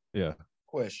later. Yeah.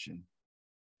 Question.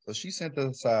 So she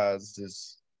synthesized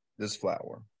this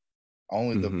flower.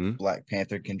 Only the Mhm. Black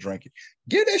Panther can drink it.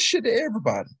 Give that shit to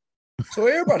everybody. So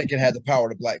everybody can have the power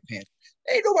to Black Panther.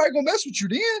 Ain't nobody gonna mess with you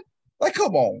then. Like,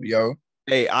 come on, yo.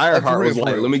 Hey, Like, for Ironheart real, was for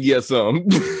like, real. "Let me get some."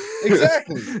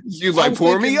 Exactly. She was I like, was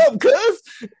 "Pour me thinking- up, cuz."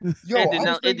 Yo, It I did was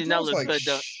not- it thinking, did not I was look like, good,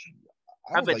 though. I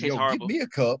I was bet it like, tastes yo, horrible. give me a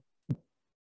cup.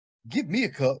 Give me a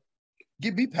cup.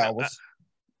 Give me powers.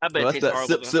 I bet Well, it that's tastes that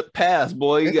horrible. sip sip pass,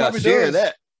 boy. You It gotta probably share does.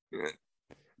 that.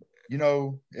 You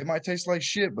know, it might taste like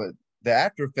shit, but the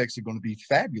after effects are gonna be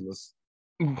fabulous.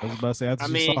 I was about to say, after I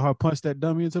she mean- saw her punch that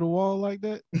dummy into the wall like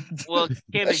that. Well,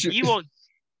 Kevin, shit- you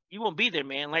won't be there,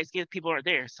 man. Light skinned people aren't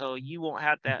there, so you won't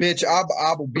have that. Bitch,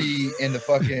 I will be in the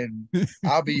fucking.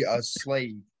 I'll be a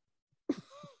slave.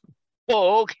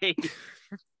 Oh, okay.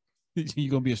 You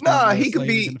gonna be a Nah, strong he could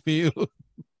be- in the field.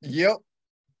 Yep.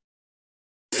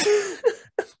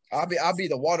 I'll be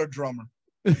the water drummer.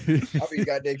 I'll be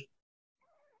goddamn.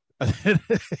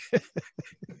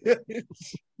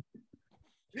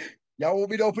 Y'all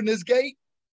want me to open this gate?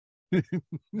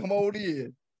 Come on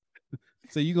in.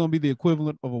 So you gonna be the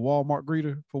equivalent of a Walmart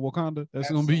greeter for Wakanda? That's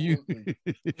gonna be you.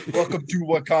 Welcome to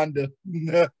Wakanda.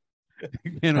 Man,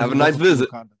 Have a nice welcome to visit.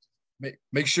 Wakanda.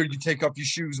 Make sure you take off your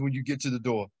shoes when you get to the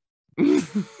door. I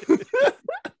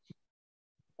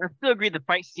still agree the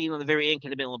fight scene on the very end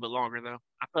could have been a little bit longer, though.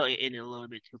 I felt it ended a little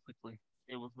bit too quickly.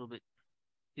 It was a little bit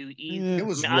too easy. Yeah. It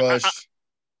was I mean, rushed.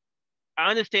 I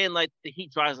understand, like, the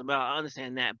heat dries him out. I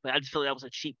understand that, but I just feel like that was a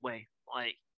cheap way.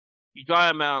 Like, you dry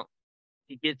him out,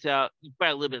 he gets out, you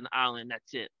probably live in an island,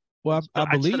 that's it. Well, I just feel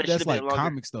believe that that's should've been like longer.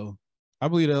 comics though. I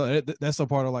believe that's a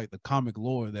part of like the comic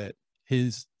lore that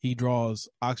he draws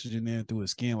oxygen in through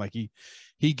his skin. Like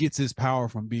he gets his power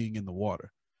from being in the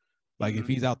water. Like if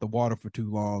he's out the water for too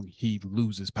long, he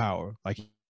loses power. Like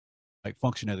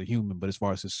function as a human, but as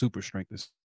far as his super strength is,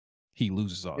 he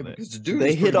loses all Yeah, that. because the dude They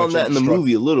was hit pretty on much that in the indestructible.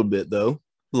 movie a little bit though.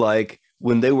 Like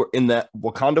when they were in that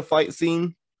Wakanda fight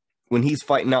scene, when he's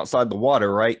fighting outside the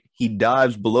water, right? He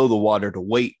dives below the water to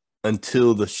wait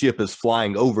until the ship is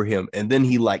flying over him, and then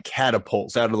he like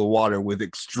catapults out of the water with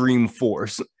extreme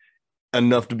force,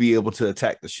 enough to be able to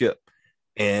attack the ship.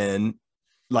 And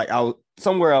like I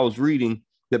was reading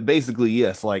that basically,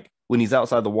 yes, like when he's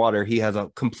outside the water, he has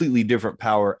a completely different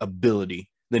power ability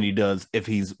than he does if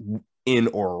he's in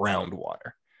or around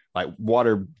water. Like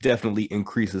water definitely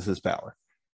increases his power.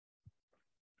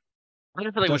 I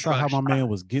just feel like I we're saw how my rushed. man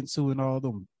was Ginsu and all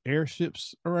them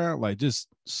airships around, like just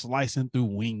slicing through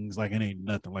wings like it ain't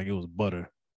nothing, like it was butter.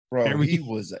 Bro,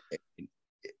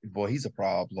 he's a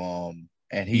problem,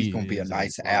 and he's He gonna be a is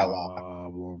nice ally.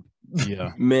 problem.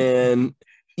 Yeah. Man,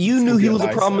 you He's knew gonna be he a was a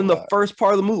nice problem in the ally. first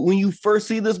part of the movie. When you first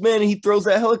see this man and he throws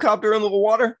that helicopter in the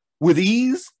water with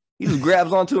ease, he just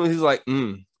grabs onto him and he's like,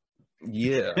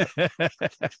 yeah.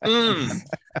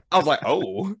 I was like,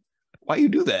 oh, why you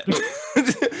do that?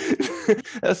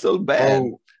 That's so bad.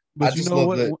 Bro, But I you just know love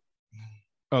what? that.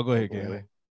 Oh, go ahead, Go Cam. ahead.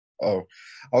 Oh,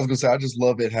 I was gonna say I just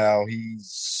love it how he's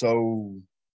so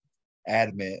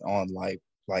adamant on like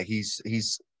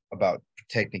he's about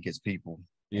protecting his people.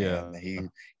 Yeah. And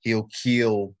he'll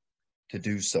kill to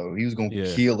do so. He was gonna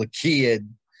Yeah. kill a kid,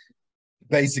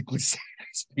 basically save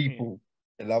his people.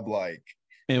 And I'm like,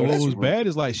 And well, what that's was really bad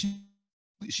is good. like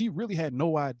she really had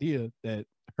no idea that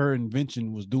her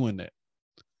invention was doing that.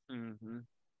 Mm-hmm.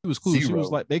 It was cool. She was Zero.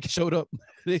 like, they showed up.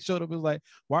 It was like,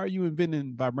 why are you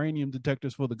inventing vibranium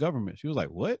detectors for the government? She was like,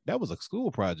 what? That was a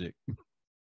school project.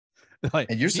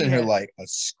 Like, And you're he sitting here had- like a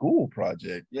school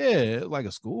project. yeah, like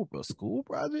a school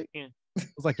project. Yeah.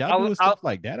 It's like y'all I'll- doing I'll- stuff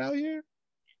like that out here.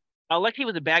 I like he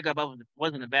was a bad guy, but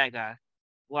wasn't a bad guy.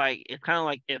 Like it's kind of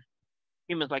like if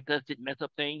humans like us didn't mess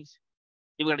up things,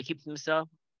 he would have to keep to himself.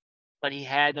 But he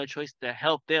had no choice to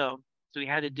help them, so he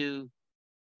had to do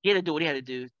what he had to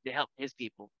do to help his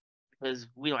people. Because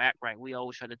we don't act right. We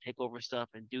always try to take over stuff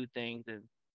and do things and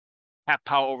have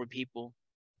power over people.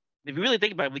 If you really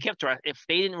think about it, we kept our. If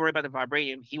they didn't worry about the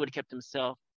vibranium, he would have kept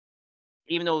himself.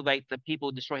 Even though like the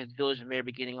people destroy his village in the very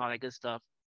beginning, all that good stuff.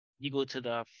 You go to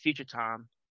the future time.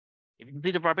 If you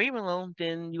leave the vibranium alone,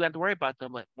 then you have to worry about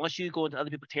them. But once you go into other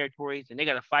people's territories and they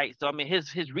got to fight, so I mean,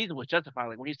 his reason was justified.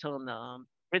 Like when he's telling the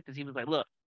princess, he was like, "Look,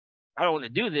 I don't want to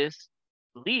do this.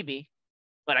 Believe me,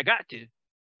 but I got to.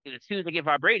 Because as soon as they get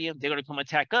vibranium, they're gonna come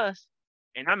attack us,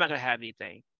 and I'm not gonna have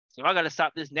anything. So I gotta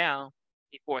stop this now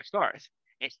before it starts."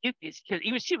 And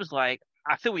even she was like,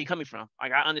 "I feel where you're coming from.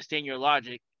 Like I understand your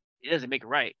logic. It doesn't make it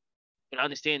right, but I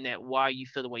understand that why you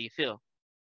feel the way you feel."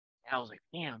 And I was like,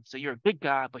 "Damn, so you're a good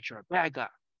guy, but you're a bad guy.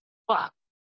 Fuck."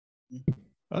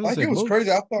 Like it was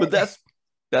crazy. I thought But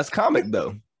that's comic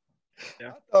though.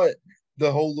 I thought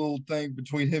the whole little thing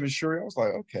between him and Shuri, I was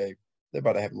like, okay, they're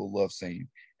about to have a little love scene.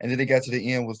 And then they got to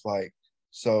the end was like,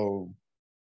 so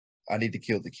I need to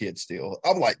kill the kid still.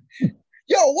 I'm like, yo,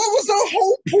 what was the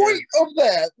whole point of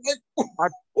that?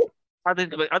 Like, I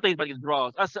think he's about to get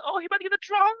draws. I said, "Oh, he about to get a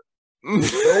draw."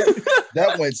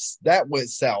 that went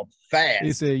south fast.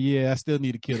 He said, "Yeah, I still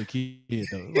need to kill the kid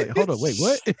though." Like, hold on, wait,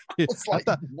 what? It's like,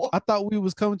 what? I thought we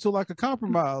was coming to like a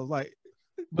compromise. Like,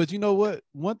 but you know what?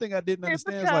 One thing I didn't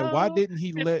understand is like, why didn't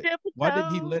he let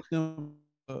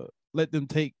them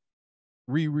take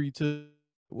Riri to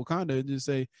Wakanda and just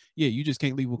say, yeah, you just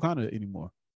can't leave Wakanda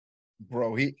anymore?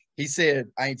 Bro, he said,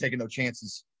 I ain't taking no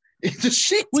chances.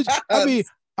 She Which does. I mean,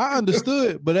 I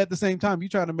understood, but at the same time, you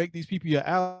trying to make these people your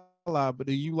ally, but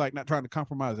then you like not trying to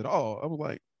compromise at all. I was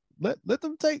like, let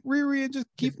them take Riri and just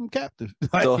keep them captive.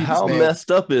 Like, So how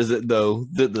messed up is it though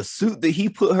that the suit that he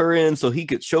put her in so he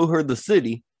could show her the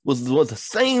city was the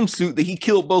same suit that he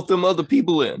killed both them other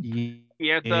people in?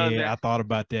 Yeah, I thought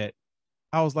about that.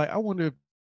 I was like, I wonder if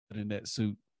in that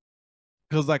suit,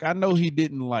 because like I know he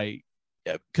didn't like,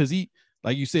 because he,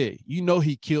 like you said, you know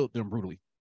he killed them brutally.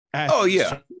 Oh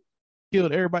yeah,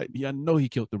 killed everybody. Yeah, I know he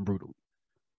killed them brutally.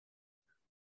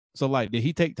 So like, did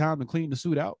he take time to clean the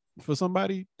suit out for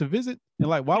somebody to visit? And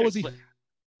like, why was he?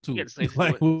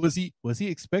 Like, was he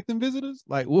expecting visitors?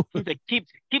 Like, what? keep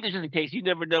this just in case. You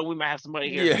never know. We might have somebody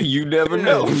here. yeah, you never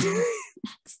know.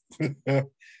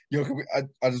 Yo,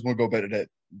 I just want to go back to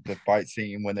the fight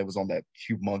scene when it was on that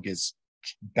humongous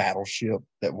battleship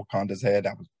that Wakanda's had.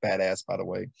 That was badass, by the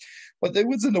way. But they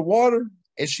was in the water,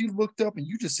 and she looked up, and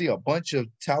you just see a bunch of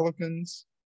Talikans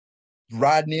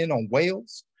riding in on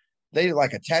whales. They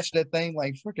like attach that thing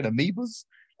like freaking amoebas.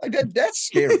 Like that. That's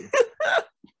scary.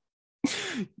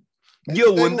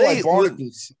 Yo, when like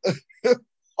barnacles.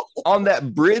 On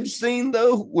that bridge scene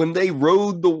though, when they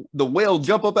rode the whale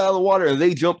jump up out of the water and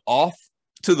they jump off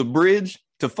to the bridge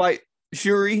to fight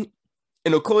Shuri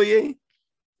and Okoye,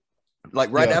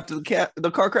 like right after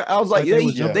the car crash, I was like,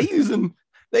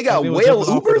 they got whale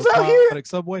Ubers out here.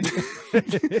 Subway.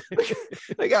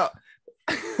 they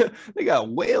got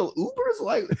whale Ubers.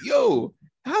 Like, yo,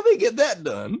 how they get that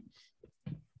done?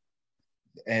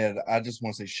 And I just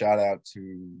want to say shout out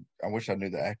to, I wish I knew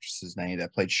the actress's name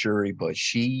that played Shuri, but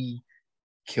she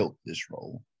killed this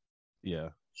role. Yeah.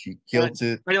 She killed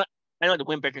it. I know the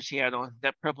windbreaker she had on.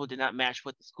 That purple did not match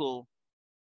what the school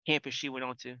campus she went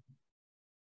on to.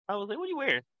 I was like, what are you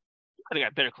wearing? could have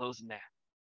got better clothes than that.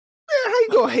 Man, how you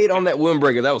gonna hate on that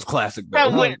windbreaker? That was classic though.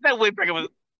 That windbreaker was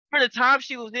for the time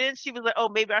she was in. She was like, "Oh,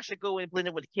 maybe I should go and blend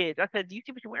in with the kids." I said, "Do you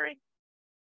see what you're wearing?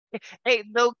 Ain't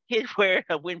no kid wearing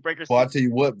a windbreaker." Well, I tell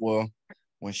you what,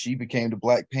 when she became the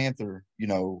Black Panther,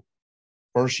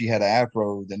 first she had an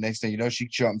afro. The next thing you know, she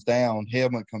jumps down,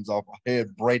 helmet comes off, her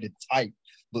head braided tight,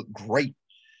 looked great.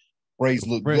 Braids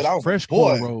look good. I was fresh like,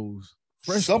 boy, cornrows.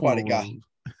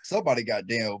 Somebody got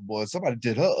damn, boy. Somebody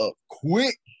did her up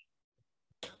quick.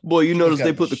 Boy, you notice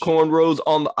they put the cornrows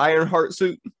on the Ironheart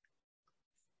suit?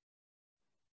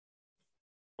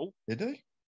 Oh, did they?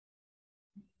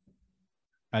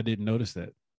 I didn't notice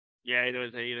that. Yeah, I didn't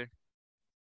notice that either.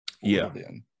 Yeah.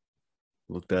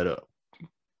 Look that up.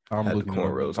 I'm Had the looking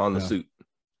cornrows on the suit.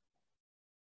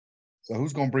 So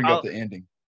who's gonna bring up the ending?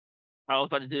 I was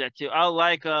about to do that too. I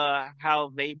like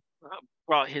how they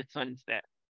brought his son into that.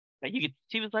 Like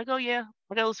she was like, "Oh yeah,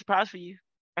 I got a little surprise for you.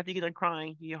 After you get done crying,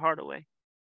 you get your heart away."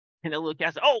 And the little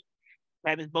cat said, "Oh,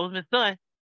 that is Bozeman's son."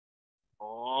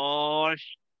 Oh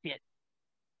shit!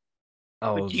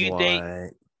 I was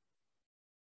like,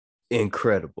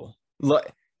 incredible.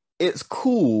 Like, it's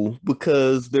cool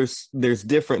because there's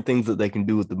different things that they can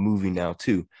do with the movie now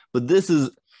too. But this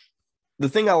is the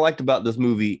thing I liked about this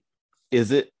movie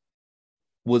is it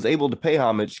was able to pay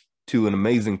homage to an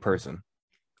amazing person,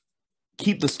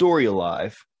 keep the story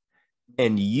alive,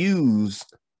 and use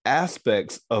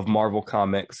aspects of Marvel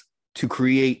Comics to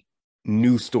create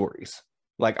new stories.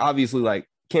 Like, obviously, like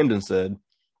Camden said,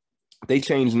 they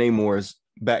changed Namor's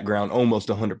background almost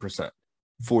 100%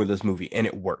 for this movie, and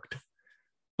it worked.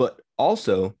 But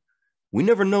also, we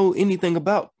never know anything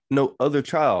about no other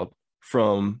child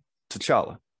from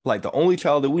T'Challa. Like, the only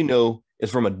child that we know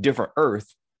is from a different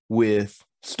Earth with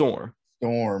Storm.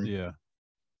 Yeah.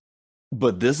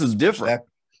 But this is different.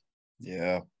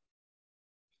 Yeah.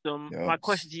 So my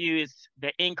question to you is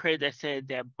the end credit that said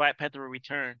that Black Panther will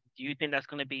return. Do you think that's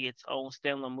going to be its own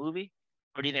standalone movie,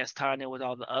 or do you think that's tied in with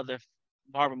all the other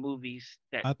Marvel movies?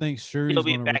 That I think Shuri's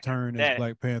going to return as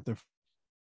Black Panther,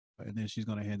 and then she's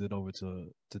going to hand it over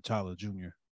to T'Challa Jr.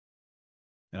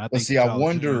 And I think I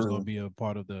wonder is going to be a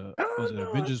part of the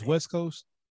Avengers West Coast.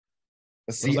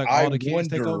 But see, I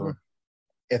wonder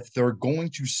if they're going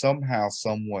to somehow,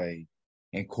 some way,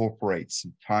 incorporate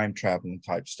some time traveling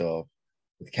type stuff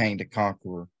with Kang the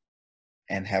Conqueror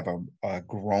and have a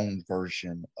grown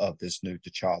version of this new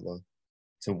T'Challa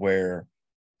to where,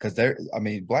 because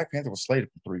Black Panther was slated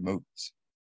for 3 movies.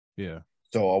 Yeah.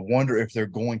 So I wonder if they're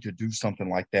going to do something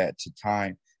like that to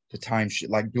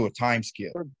like do a time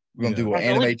skip. We're going to do an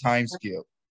anime time skip.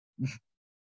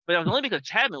 But it was only because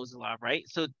Chapman was alive, right?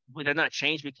 So would that not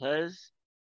change because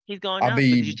he's gone I now?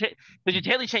 mean, because you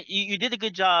totally changed. You did a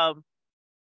good job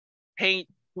doing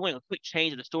a quick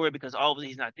change of the story because obviously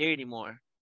he's not there anymore.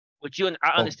 But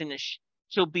I understand that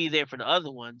she'll be there for the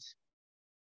other ones.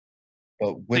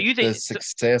 But with the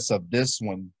success of this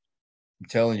one, I'm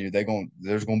telling you, there's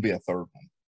going to be a third one.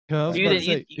 I was about to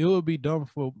say, it would be dumb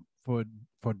for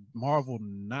Marvel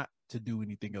not to do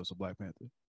anything else with Black Panther.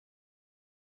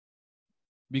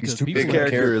 Because the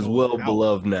character is well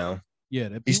beloved now. Yeah,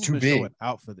 he's too big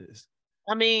out for this.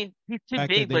 I mean, he's too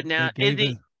big, but now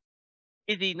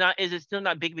is he not? Is it still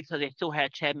not big because they still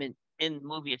had Chapman in the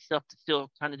movie itself to still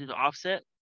kind of do the offset?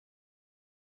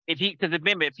 Because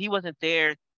remember, if he wasn't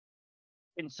there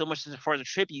in so much as far as a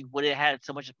tribute, would it have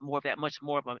so much more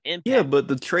of an impact? Yeah, but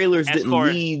the trailers didn't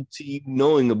lead to you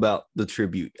knowing about the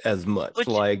tribute as much.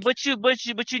 But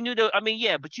you knew though. I mean,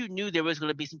 yeah, but you knew there was going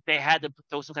to be they had to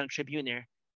throw some kind of tribute in there,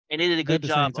 and they did a good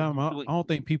job. At the same time, I don't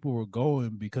think people were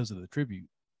going because of the tribute.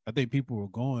 I think people were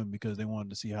going because they wanted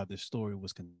to see how this story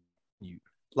was continued.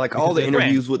 Like all the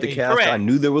interviews with the cast, I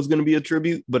knew there was going to be a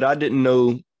tribute, but I didn't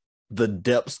know the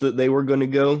depths that they were going to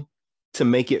go to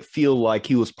make it feel like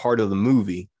he was part of the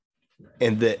movie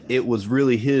and that it was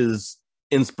really his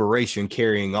inspiration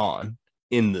carrying on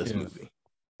in this movie.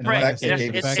 Right.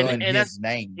 And his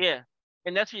name. Yeah.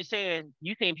 And that's what you're saying.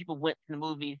 You think people went to the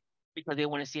movie because they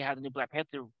want to see how the new Black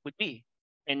Panther would be.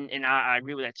 And I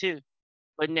agree with that too.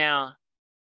 But now,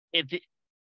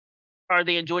 are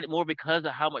they enjoyed it more because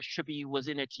of how much tribute was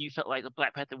in it? You felt like the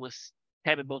Black Panther was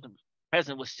having both the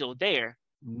present was still there.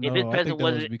 No, if his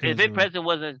present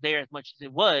wasn't there as much as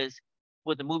it was,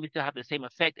 would the movie still have the same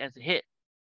effect as a hit?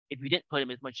 If you didn't put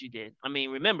him as much as you did. I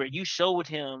mean, remember, you showed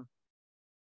him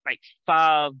like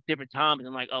 5 different times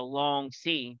in like a long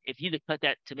scene. If you'd have cut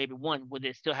that to maybe 1, would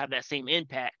it still have that same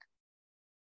impact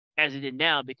as it did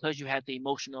now? Because you had the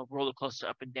emotional roller coaster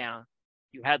up and down.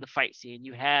 You had the fight scene.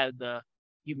 You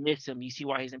miss him. You see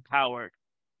why he's empowered.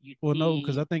 No,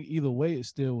 because I think either way it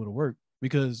still would have worked.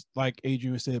 Because, like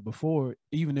Adrian said before,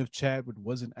 even if Chadwick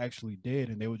wasn't actually dead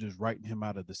and they were just writing him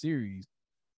out of the series,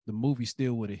 the movie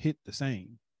still would have hit the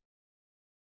same.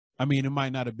 I mean, it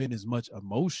might not have been as much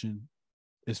emotion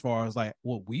as far as like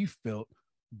what we felt,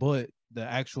 but the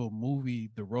actual movie,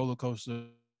 the roller coaster,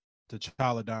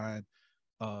 T'Challa dying,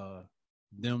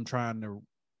 them trying to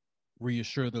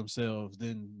reassure themselves,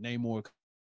 then Namor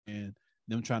and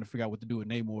them trying to figure out what to do with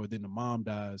Namor, then the mom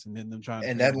dies, and then them trying to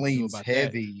And figure out that what to do leans about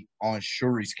heavy on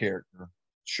Shuri's character.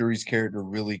 Shuri's character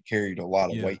really carried a lot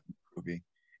of Yeah. weight in the movie,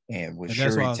 and with And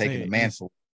that's why Shuri I taking say the it's-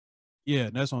 mantle, Yeah,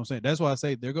 that's what I'm saying. That's why I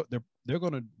say they're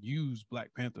going to use Black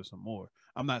Panther some more.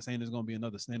 I'm not saying there's going to be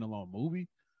another standalone movie,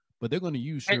 but they're going to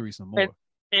use And- Shuri some more.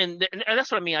 And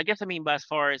that's what I mean. I guess I mean by as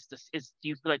far as this is, do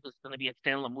you feel like it's going to be a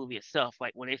standalone movie itself?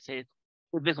 Like when they say if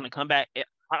it's going to come back,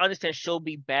 I understand she'll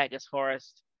be back as far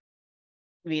as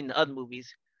the other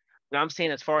movies. But I'm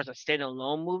saying as far as a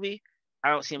standalone movie,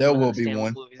 I don't see them There doing will another be standalone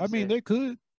one. movie. I mean, they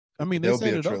could. I mean, they There'll be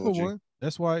set a it up for trilogy. one.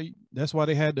 That's why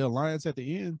they had the alliance at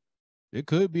the end. It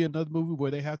could be another movie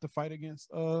where they have to fight against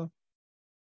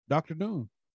Doctor Doom.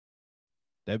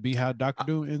 That'd be how Doctor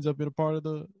Doom ends up in a part of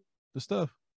the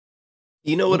stuff.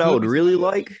 You know what I would really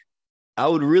like? I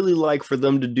would really like for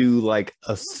them to do like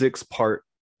a 6-part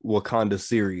Wakanda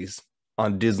series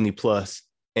on Disney Plus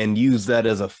and use that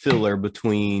as a filler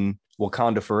between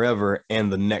Wakanda Forever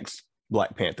and the next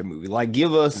Black Panther movie. Like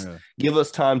give us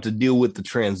time to deal with the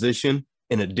transition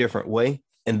in a different way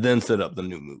and then set up the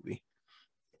new movie.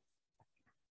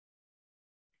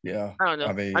 Yeah, I don't know.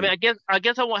 I mean, I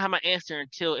guess I won't have my answer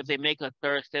until if they make a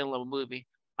third standalone movie.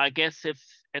 I guess if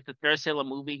the third standalone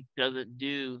movie doesn't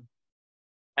do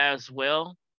as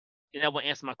well, then that will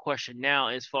answer my question now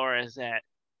as far as that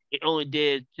it only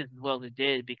did just as well as it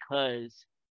did because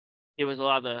there was a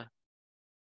lot of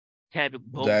Chadwick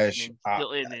Dash, Boseman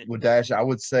still in it. with Dash, I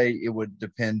would say it would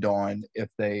depend on if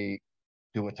they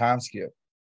do a time skip.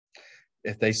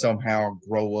 If they somehow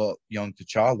grow up young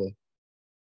T'Challa,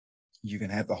 you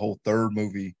can have the whole third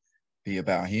movie be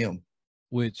about him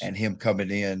and him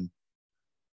coming in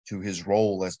to his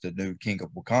role as the new king of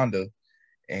Wakanda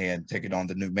and taking on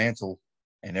the new mantle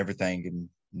and everything and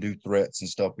new threats and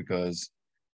stuff. Because,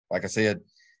 like I said,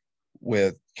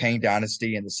 with Kane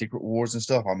Dynasty and the Secret Wars and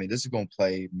stuff, I mean, this is going to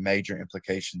play major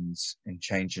implications in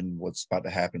changing what's about to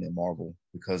happen in Marvel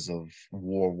because of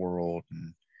War World,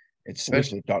 and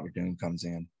especially if Doctor Doom comes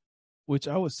in. Which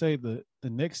I would say the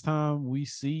next time we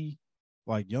see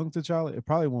like young T'Challa, it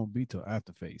probably won't be till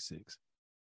after Phase 6.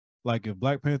 Like if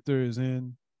Black Panther is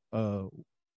in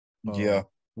Yeah,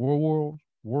 War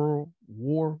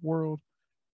World,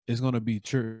 it's gonna be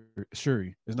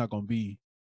Shuri. It's not gonna be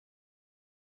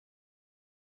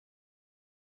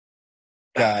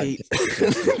God.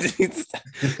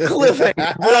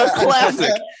 Cliffhanger, bro,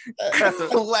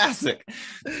 classic.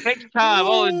 Next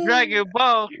time, Dragon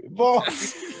Ball.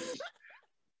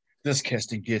 Does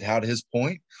Keston get out his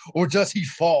point, or does he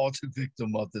fall to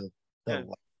victim of the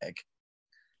lag?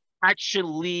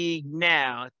 Actually,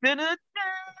 now.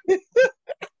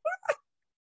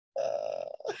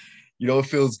 It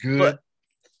feels good. But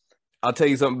I'll tell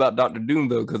you something about Doctor Doom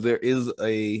though, because there is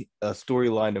a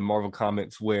storyline in Marvel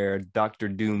Comics where Doctor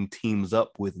Doom teams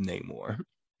up with Namor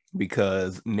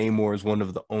because Namor is one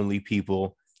of the only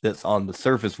people that's on the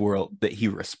surface world that he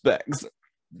respects.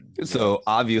 So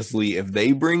obviously, if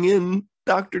they bring in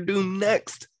Doctor Doom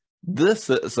next, this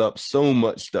sets up so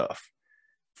much stuff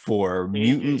for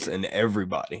mutants and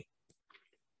everybody.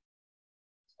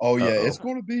 Oh yeah, it's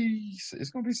gonna be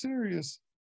serious.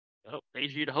 Oh, they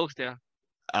you the host now.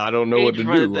 I don't know what to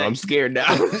do. I'm scared now.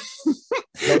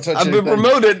 I've been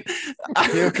promoted.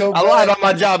 I lied on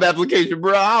my job application,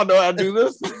 bro. I don't know how to do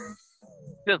this.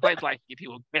 Just like if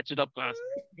people catch it up us.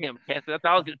 Him, that's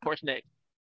I was gonna portion that.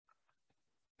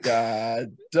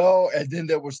 God, don't. And then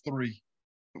there was 3.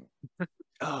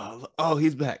 Oh,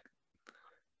 he's back.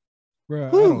 Bro,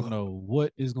 I don't know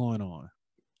what is going on.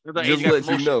 Just let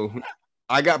you know,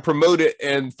 I got promoted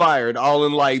and fired all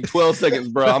in like 12 seconds,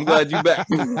 bro. I'm glad you back.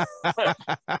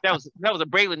 that was a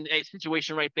Braylon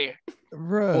situation right there.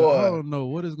 Bro, I don't know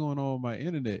what is going on with my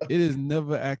internet. It has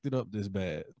never acted up this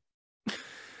bad.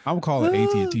 I'm calling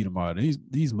AT&T tomorrow.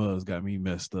 These mugs got me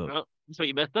messed up. Well, so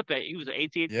you messed up at you was an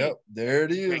AT&T. Yep, there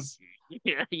it is.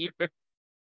 Yeah,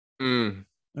 No,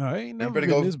 I ain't never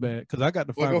been this bad because I got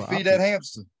the fiber. Go feed that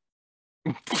hamster.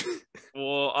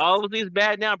 Well, all of these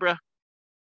bad now, bro.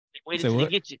 Wait until they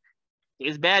get you.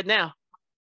 It's bad now.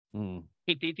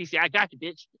 AT&T say, I got you,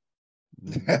 bitch.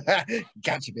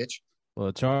 Got you, bitch.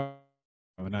 Well, Charles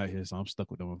coming out here, so I'm stuck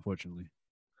with them, unfortunately.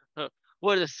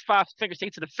 What does 5 fingers say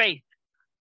to the face?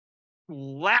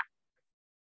 Wow.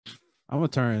 I'm gonna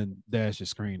turn Dash's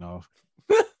screen off.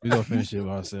 We gonna finish it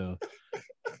ourselves.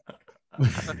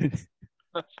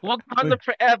 Wakanda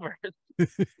forever.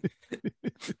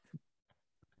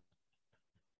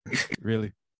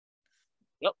 Really?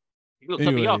 Yep. You'll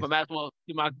cut me off. I Anyways. might as well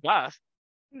do my boss.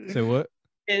 Say what?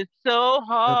 It's so Got that.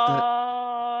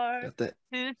 hard Got that.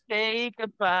 to say Hobby,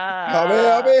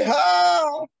 goodbye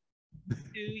ha!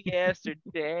 to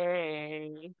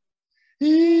yesterday.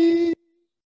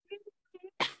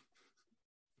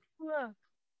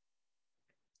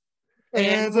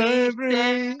 And we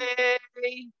say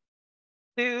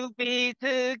to be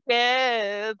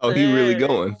together. Oh, he really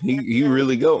going. He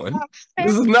really going.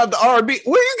 This is not the R&B.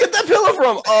 Where you get that pillow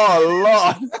from?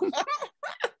 Oh Lord.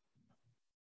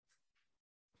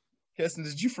 Keston,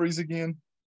 did you freeze again?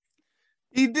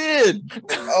 He did.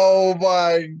 Oh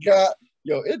my God.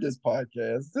 Yo, in this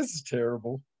podcast, this is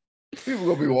terrible. People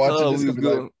gonna be watching Oh, this. we was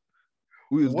Gonna be like,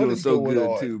 we was what doing is so going good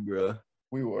on? too, bro.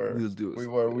 we were. We was doing We so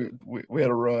were. good. We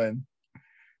had a run.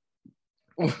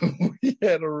 We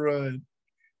had a run.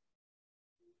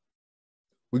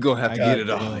 We gonna have to I get give it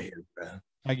up. all here, bro.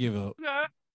 I give up. Yeah,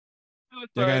 it was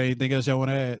Y'all got fun. anything else y'all want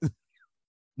to add?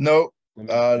 Nope. Let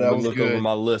That me was look good. over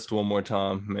my list one more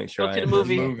time. Make sure Go I to the ain't missed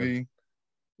movie. something. Movie.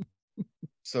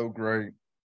 So great.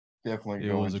 Definitely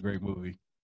It go. was a great movie.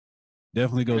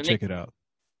 Definitely go And the check it out.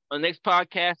 On the next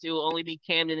podcast, it will only be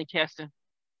Camden and Keston.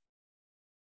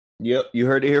 Yep, you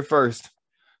heard it here first.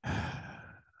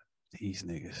 These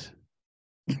niggas.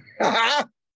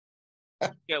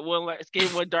 Got one light skin,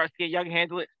 one dark skin. Y'all can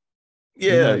handle it.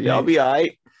 Yeah, know, y'all man. be all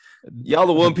right. Y'all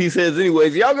the One Piece heads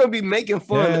anyways. Y'all gonna be making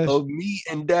fun Dash. of me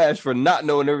and Dash for not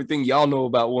knowing everything y'all know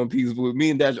about One Piece with me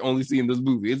and Dash only seeing this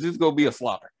movie. It's just gonna be a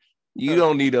slaughter. You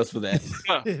don't need us for that.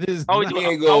 It is All we not- do- We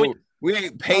ain't all we- go. We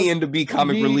ain't paying to be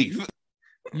comic need- relief.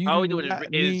 You all we do do not is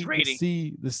need to rating.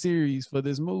 see the series for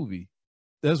this movie.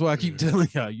 That's why I keep telling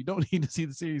y'all, you don't need to see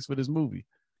the series for this movie.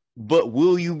 But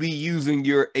will you be using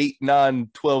your 8, 9,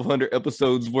 1,200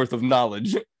 episodes worth of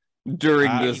knowledge during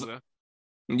I- this? Either.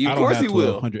 Of I don't course have he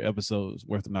will. 1,200 episodes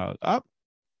worth of knowledge.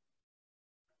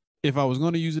 If I was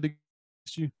going to use it against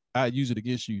you, I'd use it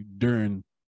against you during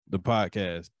the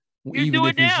podcast. You do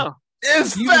it now.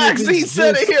 It's Even if facts. He it's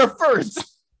said it just- here first.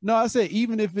 No, I said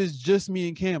even if it's just me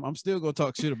and Cam, I'm still gonna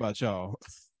talk shit about y'all.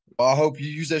 I hope you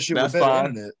use that shit That's with better fine.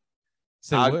 internet.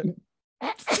 Say what?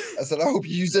 I said I hope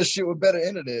you use that shit with better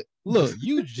internet. Look,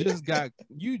 you just got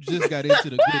into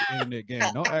the good internet game.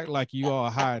 Don't act like you all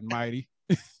high and mighty.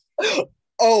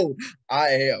 Oh, I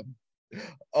am.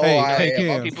 Oh, Hey, I hey,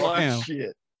 am. Cam, I'm Cam.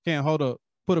 shit. Cam, hold up.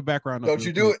 Put a background up. Don't real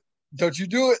you do quick. it. Don't you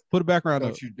do it. Put a background up.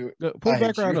 Don't you do it. Go- Put I a hate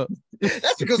background you. up.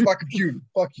 That's because of my computer.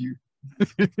 Fuck you.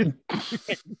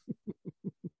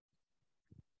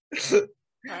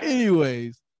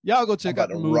 Anyways, y'all go I'm check about out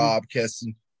the to movie. rob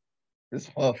Keston.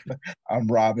 I'm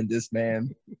robbing this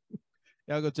man.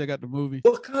 Y'all go check out the movie.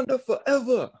 Wakanda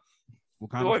forever.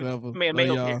 Wakanda George, Forever. man, Love make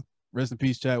no y'all. sense. Rest in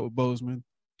peace, Chadwick Boseman.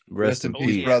 Rest in Oh,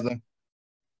 peace. yeah. brother.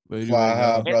 But anyway, Fly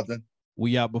high, y'all, brother.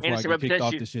 we out before I Anderson get kicked represents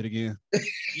off you. this shit again.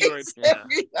 You're right.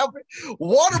 Yeah.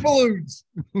 Water balloons.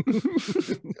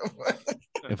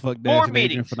 And fuck Board Dash and Adrian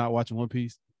meetings. for not watching One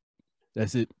Piece.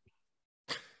 That's it.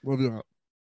 Moving on.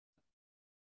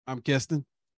 I'm Keston.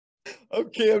 I'm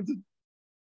Camden.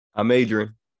 I'm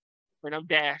Adrian. And I'm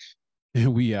Dash.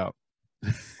 And we out.